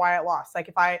won or why it lost. Like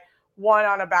if I won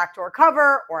on a backdoor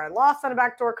cover or I lost on a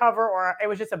backdoor cover or it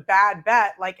was just a bad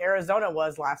bet like Arizona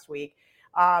was last week.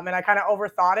 And I kind of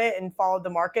overthought it and followed the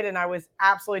market, and I was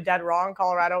absolutely dead wrong.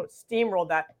 Colorado steamrolled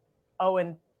that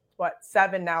 0-7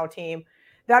 now team.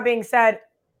 That being said,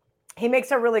 he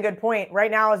makes a really good point. Right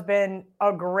now has been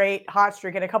a great hot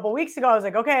streak. And a couple of weeks ago, I was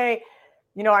like, okay,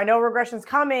 you know, I know regression's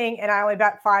coming and I only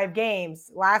bet 5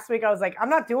 games. Last week, I was like, I'm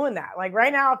not doing that. Like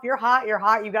right now, if you're hot, you're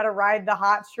hot. You got to ride the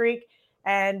hot streak.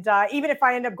 And even if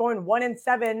I end up going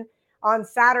 1-7 on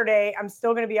Saturday, I'm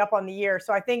still going to be up on the year.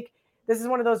 So I think this is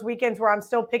one of those weekends where I'm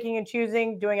still picking and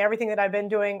choosing, doing everything that I've been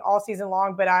doing all season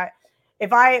long. But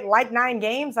if I like 9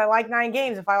 games, I like 9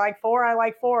 games. If I like 4, I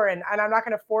like 4. And I'm not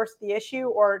going to force the issue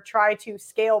or try to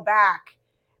scale back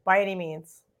by any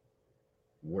means.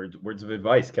 Words of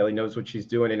advice. Kelly knows what she's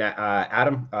doing. And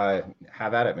Adam,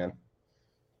 have at it, man.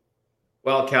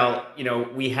 Well, Kel, you know,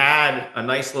 we had a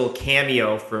nice little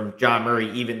cameo from John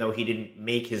Murray, even though he didn't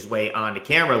make his way onto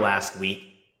camera last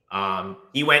week.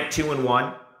 He went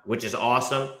 2-1, which is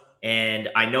awesome. And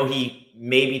I know he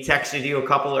maybe texted you a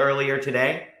couple earlier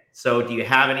today. So do you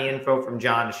have any info from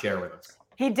John to share with us?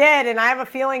 He did, and I have a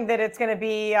feeling that it's going to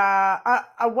be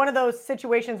one of those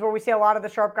situations where we see a lot of the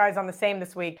sharp guys on the same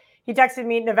this week. He texted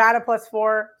me Nevada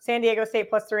 +4, San Diego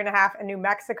State +3.5, and New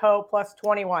Mexico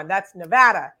 +21. That's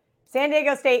Nevada, San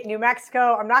Diego State, New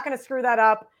Mexico. I'm not going to screw that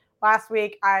up. Last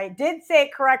week, I did say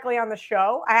it correctly on the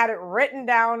show. I had it written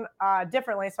down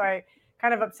differently, so I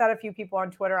kind of upset a few people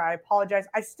on Twitter. I apologize.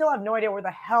 I still have no idea where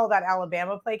the hell that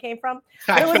Alabama play came from.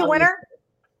 But it was a winner.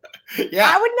 Yeah,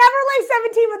 I would never lay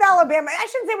 17 with Alabama. I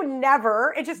shouldn't say would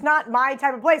never. It's just not my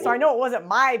type of play. So I know it wasn't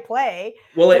my play.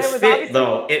 Well, it fit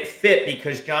though. It fit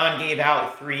because John gave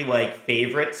out 3 like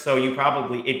favorites. So you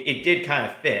probably it did kind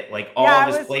of fit. Like all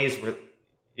of his plays were.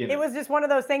 You know. It was just one of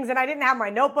those things, and I didn't have my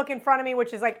notebook in front of me,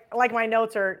 which is like my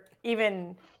notes are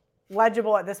even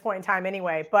legible at this point in time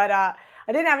anyway. But I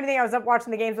didn't have anything. I was up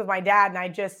watching the games with my dad, and I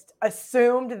just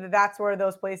assumed that that's where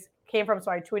those plays came from,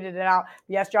 so I tweeted it out.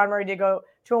 Yes, John Murray did go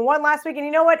 2-1 last week, and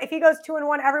you know what? If he goes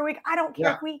 2-1 every week, I don't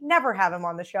care if we never have him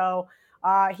on the show.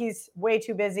 He's way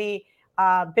too busy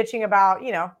bitching about,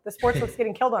 you know, the sportsbook's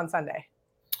getting killed on Sunday.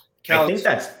 I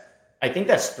think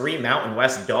that's 3 Mountain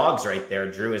West dogs right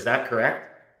there, Drew. Is that correct?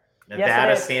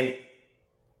 Nevada, yes,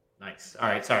 Nice. All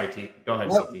right, sorry, T. Go ahead,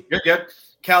 CT. You're good.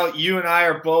 Cal, you and I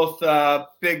are both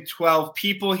Big 12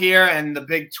 people here, and the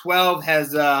Big 12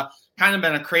 has kind of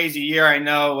been a crazy year. I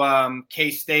know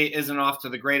K-State isn't off to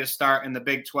the greatest start in the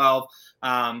Big 12,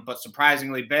 but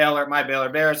surprisingly, my Baylor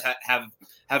Bears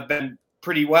have been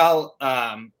pretty well,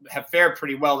 have fared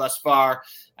pretty well thus far.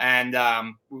 And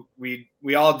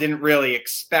we all didn't really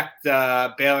expect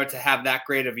Baylor to have that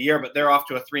great of a year, but they're off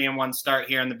to a 3-1 start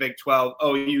here in the Big 12.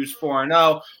 OU's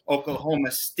 4-0.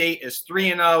 Oklahoma State is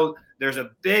 3-0. There's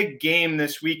a big game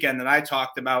this weekend that I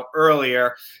talked about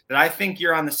earlier that I think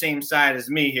you're on the same side as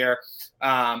me here.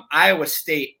 Iowa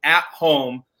State at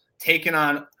home taking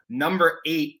on number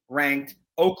 8 ranked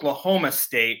Oklahoma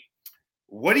State.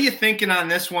 What are you thinking on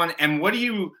this one? And what are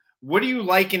you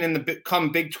liking in the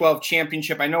come Big 12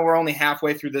 championship? I know we're only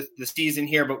halfway through the season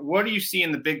here, but what do you see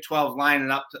in the Big 12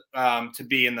 lining up to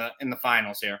be in the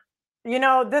finals here?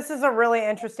 This is a really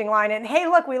interesting line. And hey,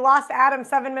 look, we lost Adam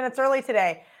 7 minutes early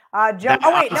today. We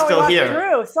lost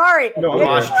Drew. Sorry. No, we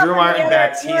lost Drew Martin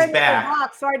back. He's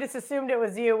back. So I just assumed it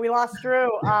was you. We lost Drew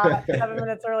 7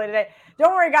 minutes early today.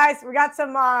 Don't worry, guys. We got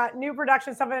some new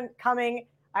production stuff coming.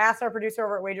 I asked our producer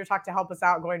over at Wager Talk to help us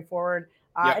out going forward.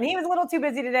 And he was a little too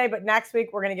busy today, but next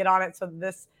week we're going to get on it so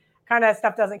this kind of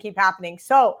stuff doesn't keep happening.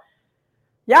 So,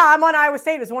 yeah, I'm on Iowa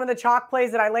State. It was one of the chalk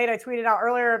plays that I laid. I tweeted out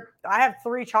earlier. I have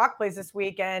 3 chalk plays this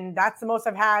week, and that's the most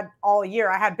I've had all year.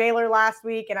 I had Baylor last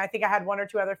week, and I think I had 1 or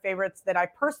 2 other favorites that I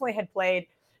personally had played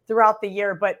throughout the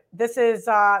year. But this is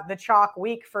the chalk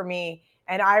week for me,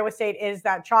 and Iowa State is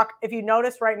that chalk. If you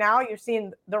notice right now, you're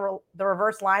seeing the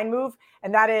reverse line move,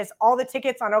 and that is all the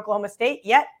tickets on Oklahoma State,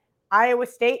 yet Iowa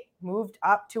State moved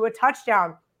up to a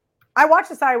touchdown. I watched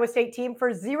this Iowa State team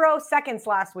for 0 seconds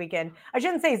last weekend. I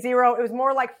shouldn't say 0. It was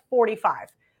more like 45.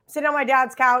 Sitting on my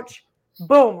dad's couch,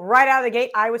 boom, right out of the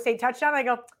gate, Iowa State touchdown. I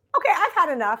go, okay, I've had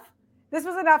enough. This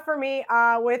was enough for me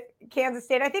with Kansas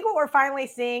State. I think what we're finally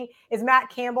seeing is Matt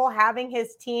Campbell having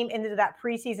his team into that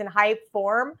preseason hype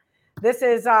form. This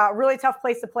is a really tough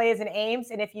place to play as in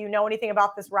Ames. And if you know anything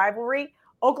about this rivalry,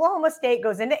 Oklahoma State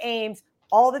goes into Ames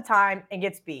all the time and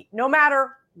gets beat, no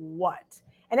matter what.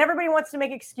 And everybody wants to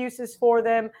make excuses for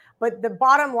them. But the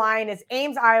bottom line is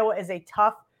Ames, Iowa is a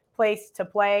tough place to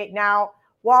play. Now,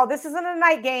 while this isn't a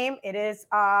night game, it is,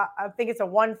 I think it's a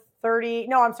 1:30.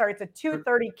 No, I'm sorry. It's a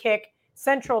 2:30 kick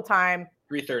Central Time.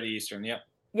 3:30 Eastern. Yep.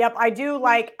 Yep. I do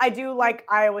like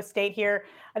Iowa State here.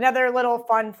 Another little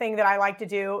fun thing that I like to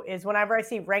do is whenever I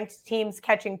see ranked teams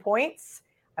catching points,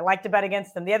 I like to bet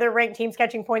against them. The other ranked teams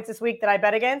catching points this week that I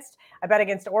bet against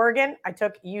Oregon. I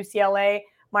took UCLA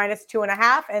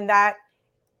 -2.5, and that,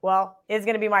 is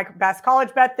going to be my best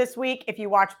college bet this week if you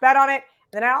watch Bet on it.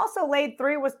 And then I also laid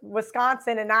 3 with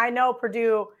Wisconsin, and I know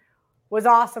Purdue was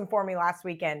awesome for me last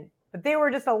weekend, but they were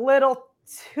just a little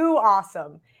too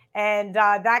awesome, and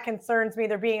that concerns me.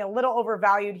 They're being a little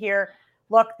overvalued here.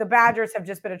 Look, the Badgers have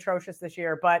just been atrocious this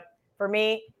year, but for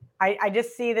me, I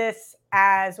just see this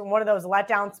as one of those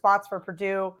letdown spots for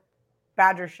Purdue.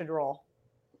 Badgers should roll.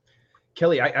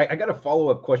 Kelly, I got a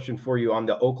follow-up question for you on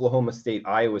the Oklahoma State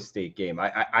Iowa State game.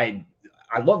 I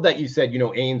love that you said,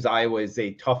 Ames, Iowa is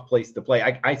a tough place to play.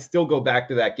 I still go back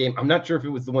to that game. I'm not sure if it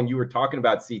was the one you were talking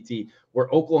about, CT, where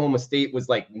Oklahoma State was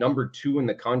like number 2 in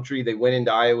the country. They went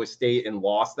into Iowa State and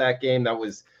lost that game. That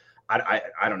was, I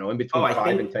don't know, in between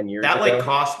 5 and 10 years that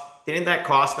ago. Didn't that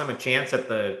cost them a chance at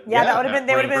the that would have been,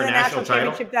 they would have been in the national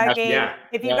championship that game. Yeah.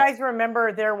 If you guys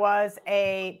remember, there was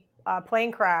a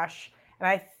plane crash, and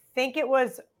I think it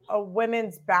was a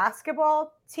women's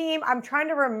basketball team. I'm trying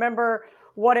to remember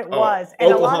what it was.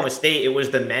 And Oklahoma State, it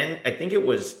was the men. I think it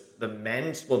was the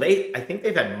men's. Well, I think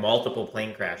they've had multiple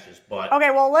plane crashes, but. Okay,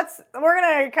 well, we're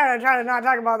going to kind of try to not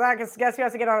talk about that because guess who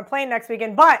has to get on a plane next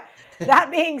weekend. But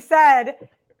that being said,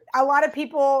 a lot of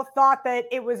people thought that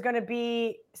it was going to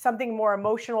be something more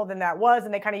emotional than that was,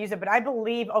 and they kind of used it. But I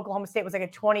believe Oklahoma State was like a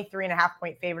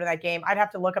 23.5-point favorite in that game. I'd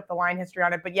have to look up the line history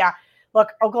on it. But yeah,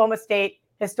 look, Oklahoma State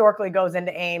historically goes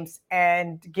into Ames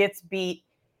and gets beat.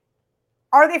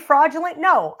 Are they fraudulent?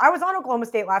 No. I was on Oklahoma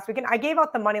State last weekend. I gave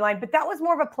out the money line, but that was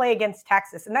more of a play against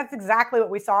Texas. And that's exactly what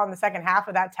we saw in the second half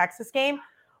of that Texas game,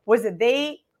 was that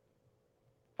they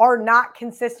are not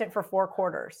consistent for 4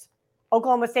 quarters.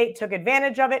 Oklahoma State took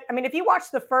advantage of it. I mean, if you watch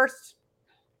the first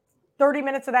 30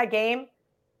 minutes of that game,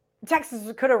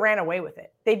 Texas could have ran away with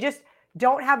it. They just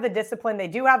don't have the discipline. They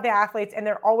do have the athletes, and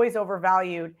they're always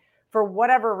overvalued for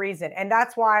whatever reason. And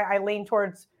that's why I lean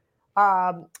towards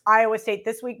Iowa State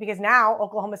this week, because now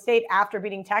Oklahoma State, after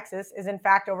beating Texas, is in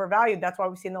fact overvalued. That's why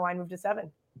we've seen the line move to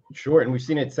 7. Sure. And we've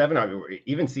seen it at 7. I mean, we're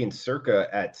even seeing Circa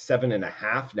at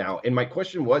 7.5 now. And my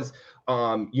question was,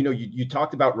 you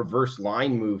talked about reverse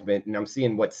line movement, and I'm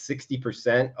seeing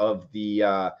 60% of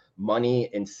the money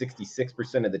and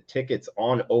 66% of the tickets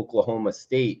on Oklahoma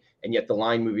State, and yet the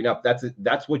line moving up.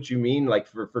 That's what you mean, like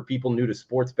for people new to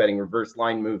sports betting, reverse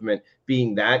line movement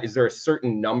being that. Is there a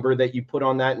certain number that you put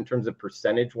on that in terms of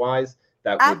percentage wise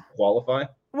that would qualify?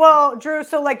 Well, Drew,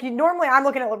 so like normally I'm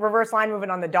looking at reverse line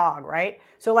movement on the dog, right?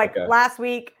 So like last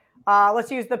week,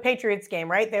 let's use the Patriots game,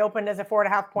 right? They opened as a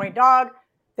 4.5-point dog.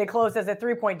 They closed as a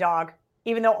 3-point dog,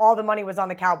 even though all the money was on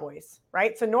the Cowboys,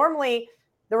 right? So normally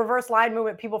the reverse line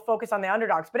movement, people focus on the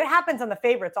underdogs, but it happens on the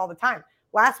favorites all the time.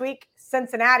 Last week,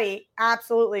 Cincinnati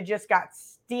absolutely just got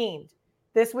steamed.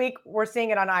 This week, we're seeing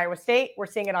it on Iowa State. We're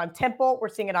seeing it on Temple. We're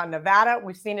seeing it on Nevada.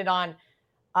 We've seen it on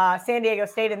San Diego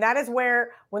State. And that is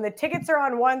where when the tickets are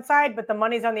on one side, but the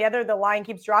money's on the other, the line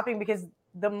keeps dropping because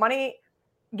the money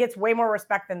gets way more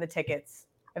respect than the tickets,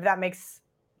 if that makes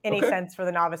any sense for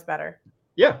the novice bettor.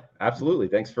 Yeah, absolutely.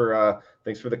 Thanks for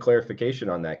the clarification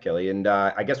on that, Kelly. And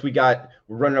I guess we're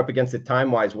running up against it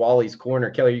time-wise. Wally's Corner.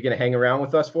 Kelly, are you going to hang around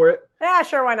with us for it? Yeah,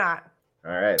 sure. Why not?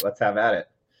 All right, let's have at it.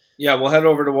 Yeah, we'll head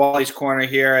over to Wally's Corner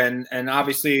here. And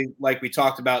obviously, like we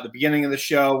talked about at the beginning of the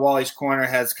show, Wally's Corner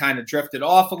has kind of drifted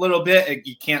off a little bit.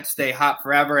 You can't stay hot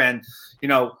forever. And,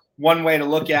 one way to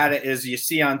look at it is you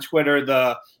see on Twitter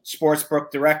the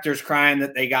sportsbook directors crying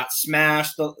that they got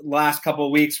smashed the last couple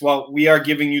of weeks. Well, we are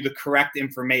giving you the correct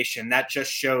information. That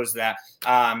just shows that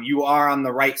you are on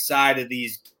the right side of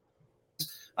these.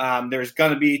 There's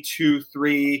going to be 2,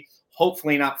 3,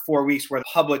 hopefully not 4 weeks where the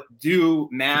public do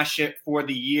mash it for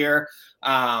the year.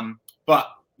 But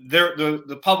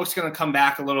the public's going to come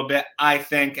back a little bit, I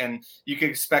think, and you can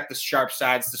expect the sharp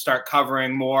sides to start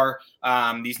covering more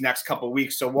these next couple of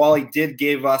weeks. So Wally did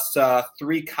give us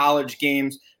 3 college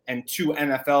games and 2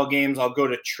 NFL games. I'll go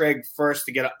to Trig first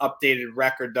to get an updated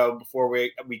record, though, before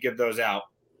we give those out.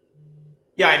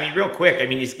 Yeah, real quick,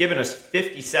 he's given us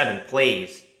 57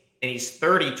 plays, and he's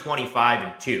 30, 25,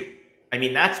 and 2.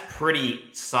 That's pretty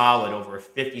solid over a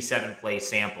 57-play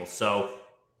sample. So,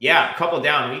 yeah, a couple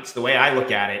down weeks, the way I look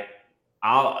at it,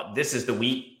 this is the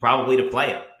week probably to play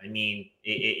him.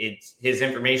 It's his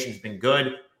information's been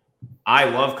good. I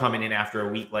love coming in after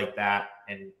a week like that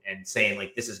and saying,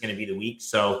 like, this is going to be the week.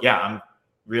 So, yeah, I'm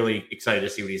really excited to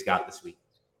see what he's got this week.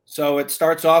 So it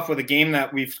starts off with a game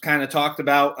that we've kind of talked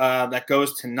about that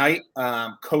goes tonight,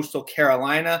 Coastal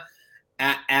Carolina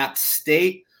at App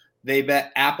State. They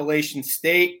bet Appalachian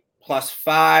State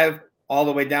 +5 all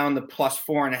the way down to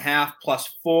 +4.5,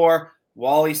 +4.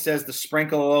 Wally says to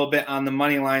sprinkle a little bit on the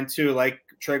money line too. Like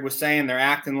Trig was saying, they're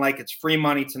acting like it's free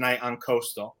money tonight on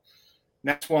Coastal.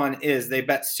 Next one is they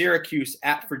bet Syracuse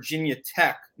at Virginia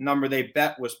Tech. Number they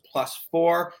bet was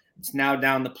 +4. It's now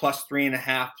down to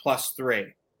 +3.5,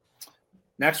 +3.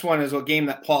 Next one is a game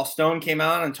that Paul Stone came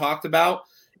out and talked about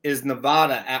is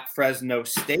Nevada at Fresno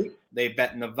State. They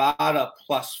bet Nevada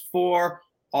 +4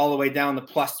 all the way down to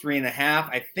 +3.5.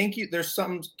 I think there's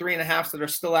some 3.5s that are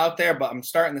still out there, but I'm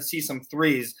starting to see some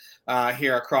 3s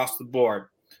here across the board.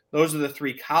 Those are the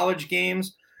 3 college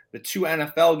games. The 2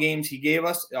 NFL games he gave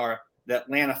us are the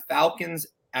Atlanta Falcons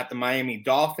at the Miami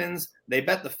Dolphins. They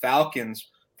bet the Falcons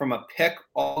from a pick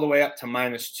all the way up to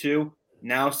 -2.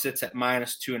 Now sits at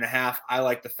 -2.5. I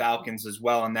like the Falcons as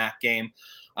well in that game.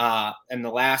 And the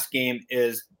last game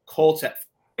is Colts at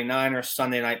 49ers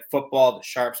Sunday Night Football. The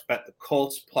Sharps bet the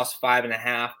Colts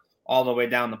 +5.5 all the way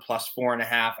down to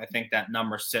 +4.5. I think that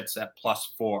number sits at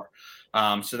 +4.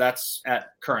 So that's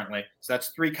at currently. So that's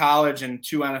 3 college and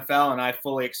 2 NFL, and I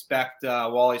fully expect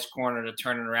Wally's Corner to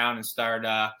turn it around and start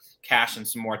cashing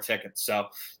some more tickets. So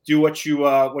do what you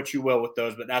will with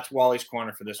those, but that's Wally's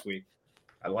Corner for this week.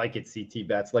 I like it, CT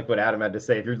Bets. Like what Adam had to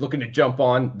say. If you're looking to jump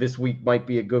on, this week might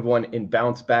be a good one in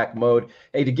bounce back mode.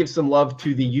 Hey, to give some love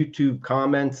to the YouTube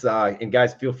comments, and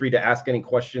guys, feel free to ask any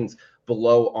questions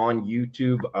below on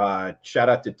YouTube. Shout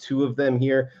out to 2 of them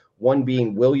here. One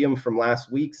being William from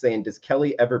last week saying, does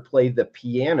Kelly ever play the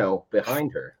piano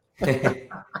behind her?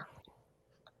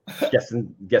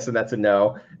 Guessing that's a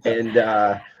no. And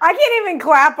I can't even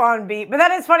clap on beat, but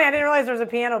that is funny. I didn't realize there was a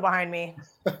piano behind me.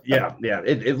 Yeah.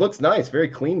 It looks nice. Very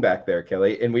clean back there,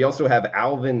 Kelly. And we also have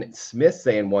Alvin Smith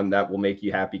saying one that will make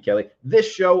you happy, Kelly.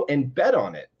 This show and Bet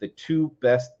on It, the 2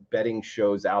 best betting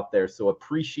shows out there. So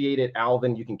appreciate it,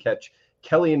 Alvin. You can catch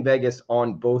Kelly in Vegas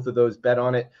on both of those. Bet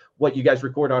on It. What, you guys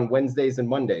record on Wednesdays and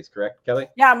Mondays, correct, Kelly?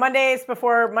 Yeah, Mondays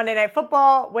before Monday Night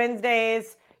Football,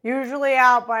 Wednesdays usually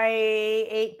out by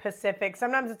 8 Pacific.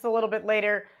 Sometimes it's a little bit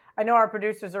later. I know our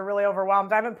producers are really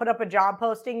overwhelmed. I haven't put up a job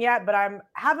posting yet, but I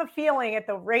have a feeling at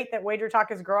the rate that Wager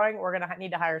Talk is growing, we're going to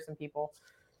need to hire some people.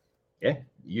 Yeah,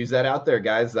 use that out there,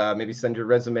 guys. Maybe send your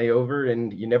resume over,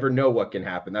 and you never know what can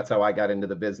happen. That's how I got into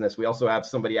the business. We also have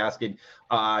somebody asking,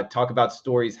 talk about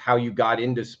stories, how you got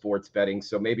into sports betting.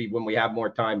 So maybe when we have more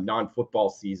time,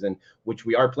 non-football season, which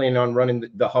we are planning on running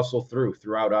the hustle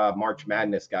throughout March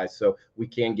Madness, guys. So we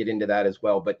can get into that as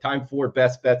well. But time for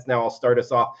best bets now. I'll start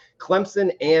us off.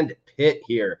 Clemson and Pitt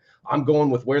here. I'm going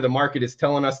with where the market is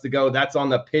telling us to go. That's on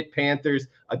the Pitt Panthers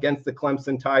against the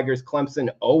Clemson Tigers. Clemson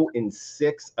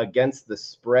 0-6 against the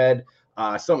spread.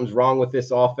 Something's wrong with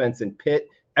this offense. And Pitt,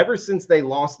 ever since they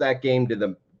lost that game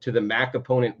to the MAC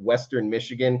opponent Western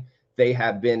Michigan, they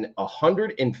have been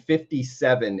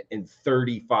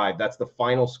 157-35. That's the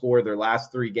final score of their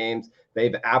last 3 games.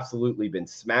 They've absolutely been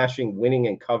smashing, winning,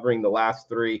 and covering the last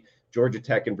 3. Georgia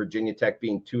Tech and Virginia Tech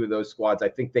being 2 of those squads. I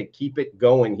think they keep it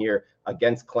going here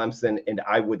against Clemson, and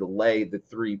I would lay the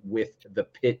 3 with the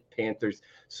Pitt Panthers.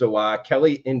 So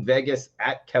Kelly in Vegas,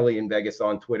 at Kelly in Vegas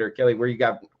on Twitter. Kelly, where you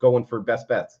got going for best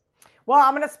bets? Well,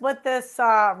 I'm going to split this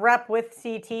rep with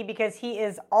CT because he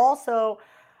is also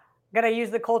going to use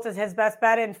the Colts as his best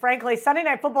bet. And frankly, Sunday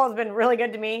Night Football has been really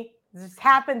good to me. This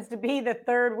happens to be the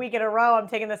 3rd week in a row I'm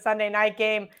taking the Sunday night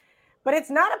game. But it's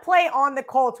not a play on the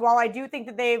Colts. While I do think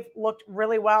that they've looked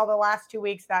really well the last 2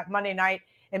 weeks, that Monday night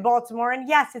in Baltimore. And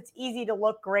yes, it's easy to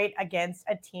look great against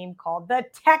a team called the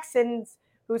Texans,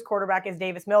 whose quarterback is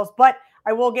Davis Mills. But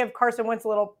I will give Carson Wentz a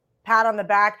little pat on the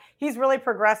back. He's really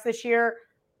progressed this year.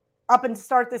 Up and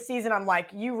start this season, I'm like,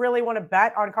 you really want to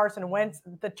bet on Carson Wentz,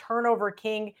 the turnover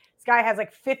king. This guy has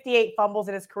like 58 fumbles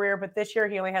in his career, but this year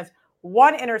he only has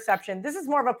 1 interception. This is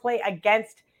more of a play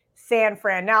against San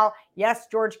Fran. Now, yes,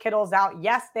 George Kittle's out.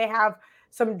 Yes, they have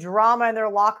some drama in their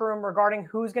locker room regarding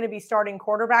who's going to be starting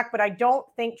quarterback, but I don't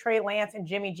think Trey Lance and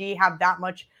Jimmy G have that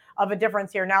much of a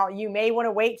difference here. Now, you may want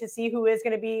to wait to see who is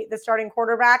going to be the starting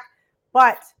quarterback,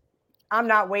 but I'm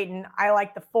not waiting. I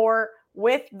like the 4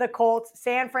 with the Colts.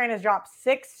 San Fran has dropped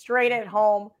 6 straight at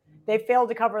home. They failed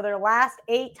to cover their last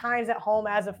 8 times at home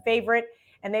as a favorite,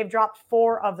 and they've dropped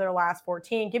 4 of their last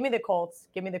 14. Give me the Colts.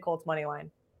 Give me the Colts money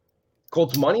line.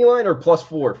 Colts money line or +4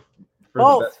 for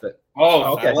Both. the best bet?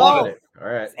 Oh, okay. love it. All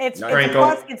right. It's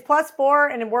Nice. it's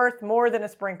 +4 and worth more than a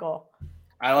sprinkle.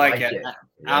 I like it. Yeah.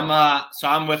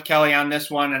 I'm with Kelly on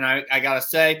this one, and I gotta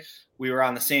say, we were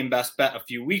on the same best bet a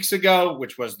few weeks ago,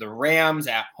 which was the Rams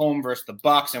at home versus the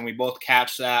Bucks, and we both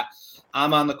catch that.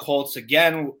 I'm on the Colts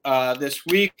again this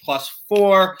week,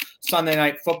 +4 Sunday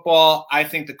Night Football. I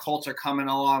think the Colts are coming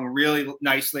along really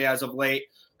nicely as of late.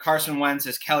 Carson Wentz,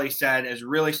 as Kelly said, is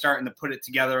really starting to put it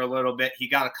together a little bit. He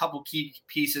got a couple key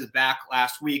pieces back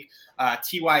last week.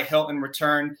 T.Y. Hilton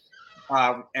returned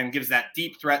and gives that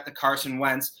deep threat to Carson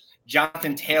Wentz.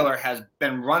 Jonathan Taylor has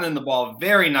been running the ball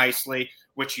very nicely,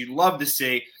 which you'd love to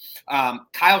see.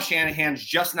 Kyle Shanahan's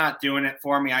just not doing it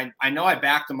for me. I know I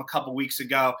backed him a couple weeks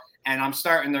ago, and I'm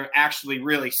starting to actually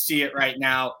really see it right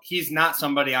now. He's not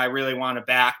somebody I really want to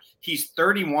back. He's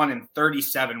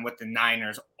 31-37 with the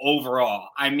Niners overall.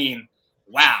 I mean,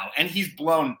 wow. And he's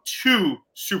blown 2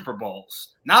 Super Bowls.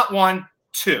 Not 1,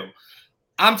 2.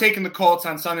 I'm taking the Colts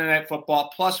on Sunday Night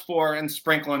Football, +4, and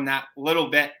sprinkling that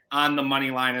little bit on the money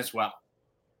line as well.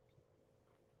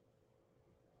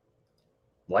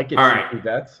 Like it. All right.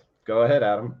 Bets. Go ahead,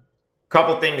 Adam.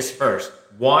 Couple things first.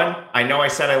 One, I know I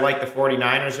said I liked the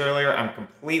 49ers earlier. I'm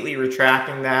completely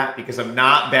retracting that because I'm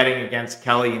not betting against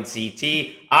Kelly and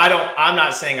CT. I'm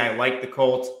not saying I like the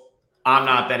Colts. I'm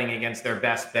not betting against their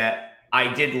best bet.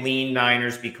 I did lean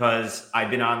Niners because I've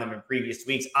been on them in previous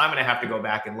weeks. I'm going to have to go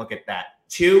back and look at that.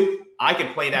 2, I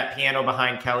could play that piano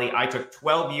behind Kelly. I took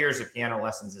 12 years of piano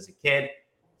lessons as a kid.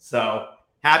 So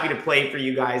happy to play for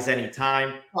you guys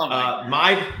anytime.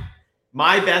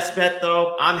 My best bet,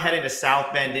 though, I'm heading to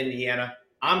South Bend, Indiana.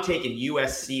 I'm taking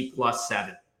USC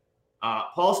 +7.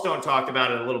 Paul Stone talked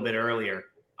about it a little bit earlier.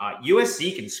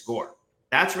 USC can score.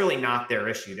 That's really not their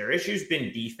issue. Their issue's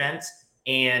been defense,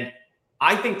 and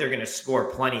I think they're going to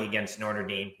score plenty against Notre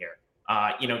Dame here.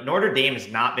 Notre Dame has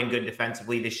not been good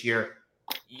defensively this year.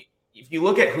 If you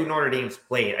look at who Notre Dame's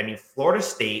played, I mean, Florida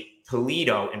State,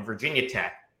 Toledo, and Virginia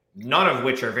Tech, none of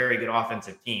which are very good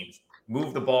offensive teams,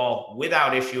 move the ball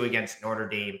without issue against Notre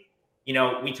Dame.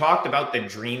 We talked about the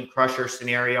dream crusher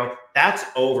scenario. That's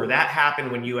over. That happened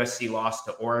when USC lost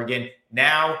to Oregon.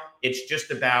 Now it's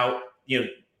just about,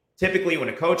 typically when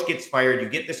a coach gets fired, you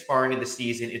get this far into the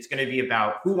season, it's going to be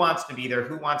about who wants to be there,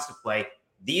 who wants to play.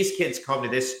 These kids come to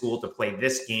this school to play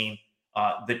this game.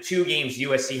 The 2 games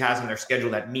USC has on their schedule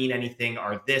that mean anything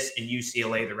are this and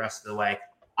UCLA the rest of the way.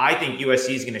 I think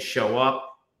USC is going to show up.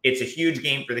 It's a huge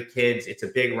game for the kids. It's a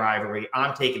big rivalry.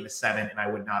 I'm taking the 7, and I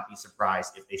would not be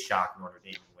surprised if they shock Notre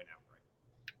Dame and win outright.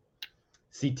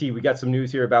 CT, we got some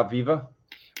news here about Viva.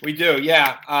 We do,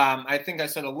 yeah. I think I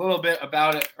said a little bit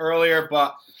about it earlier,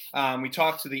 but we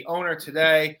talked to the owner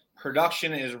today.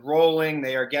 Production is rolling.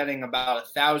 They are getting about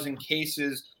 1,000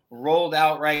 cases rolled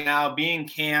out right now, being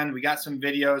canned. We got some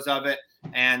videos of it,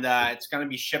 and it's going to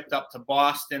be shipped up to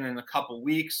Boston in a couple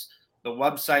weeks. The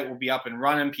website will be up and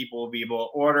running. People will be able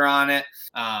to order on it.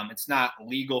 It's not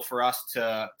legal for us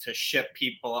to ship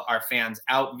our fans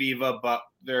out Viva, but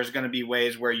there's going to be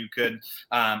ways where you could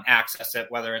access it,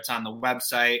 whether it's on the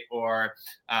website or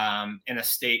in a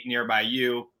state nearby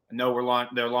you. I know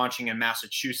they're launching in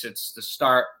Massachusetts to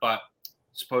start, but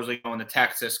supposedly going to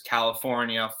Texas,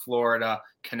 California, Florida,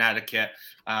 Connecticut.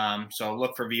 So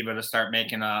look for Viva to start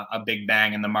making a big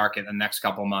bang in the market in the next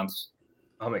couple months.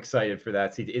 I'm excited for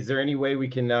that. Is there any way we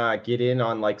can get in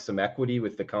on like some equity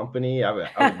with the company? I would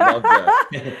love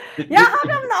to. Yeah, how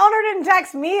come the owner didn't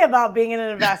text me about being an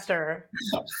investor?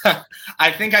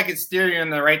 I think I could steer you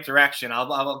in the right direction.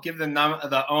 I'll give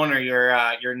the owner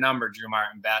your number, Drew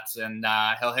Martin Bets, and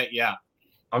he'll hit you up.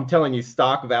 I'm telling you,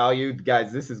 stock value,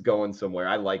 guys, this is going somewhere.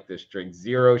 I like this drink.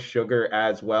 0 sugar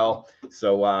as well.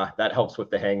 So that helps with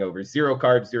the hangover. 0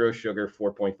 carbs, 0 sugar,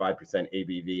 4.5%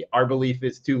 ABV. Our belief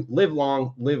is to live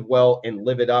long, live well, and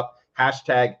live it up.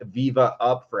 Hashtag Viva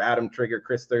Up for Adam Trigger,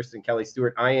 Chris Thurston, Kelly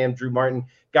Stewart. I am Drew Martin.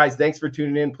 Guys, thanks for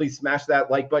tuning in. Please smash that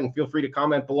like button. Feel free to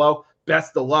comment below.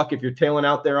 Best of luck if you're tailing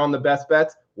out there on the best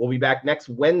bets. We'll be back next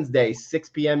Wednesday, 6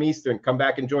 p.m. Eastern. Come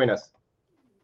back and join us.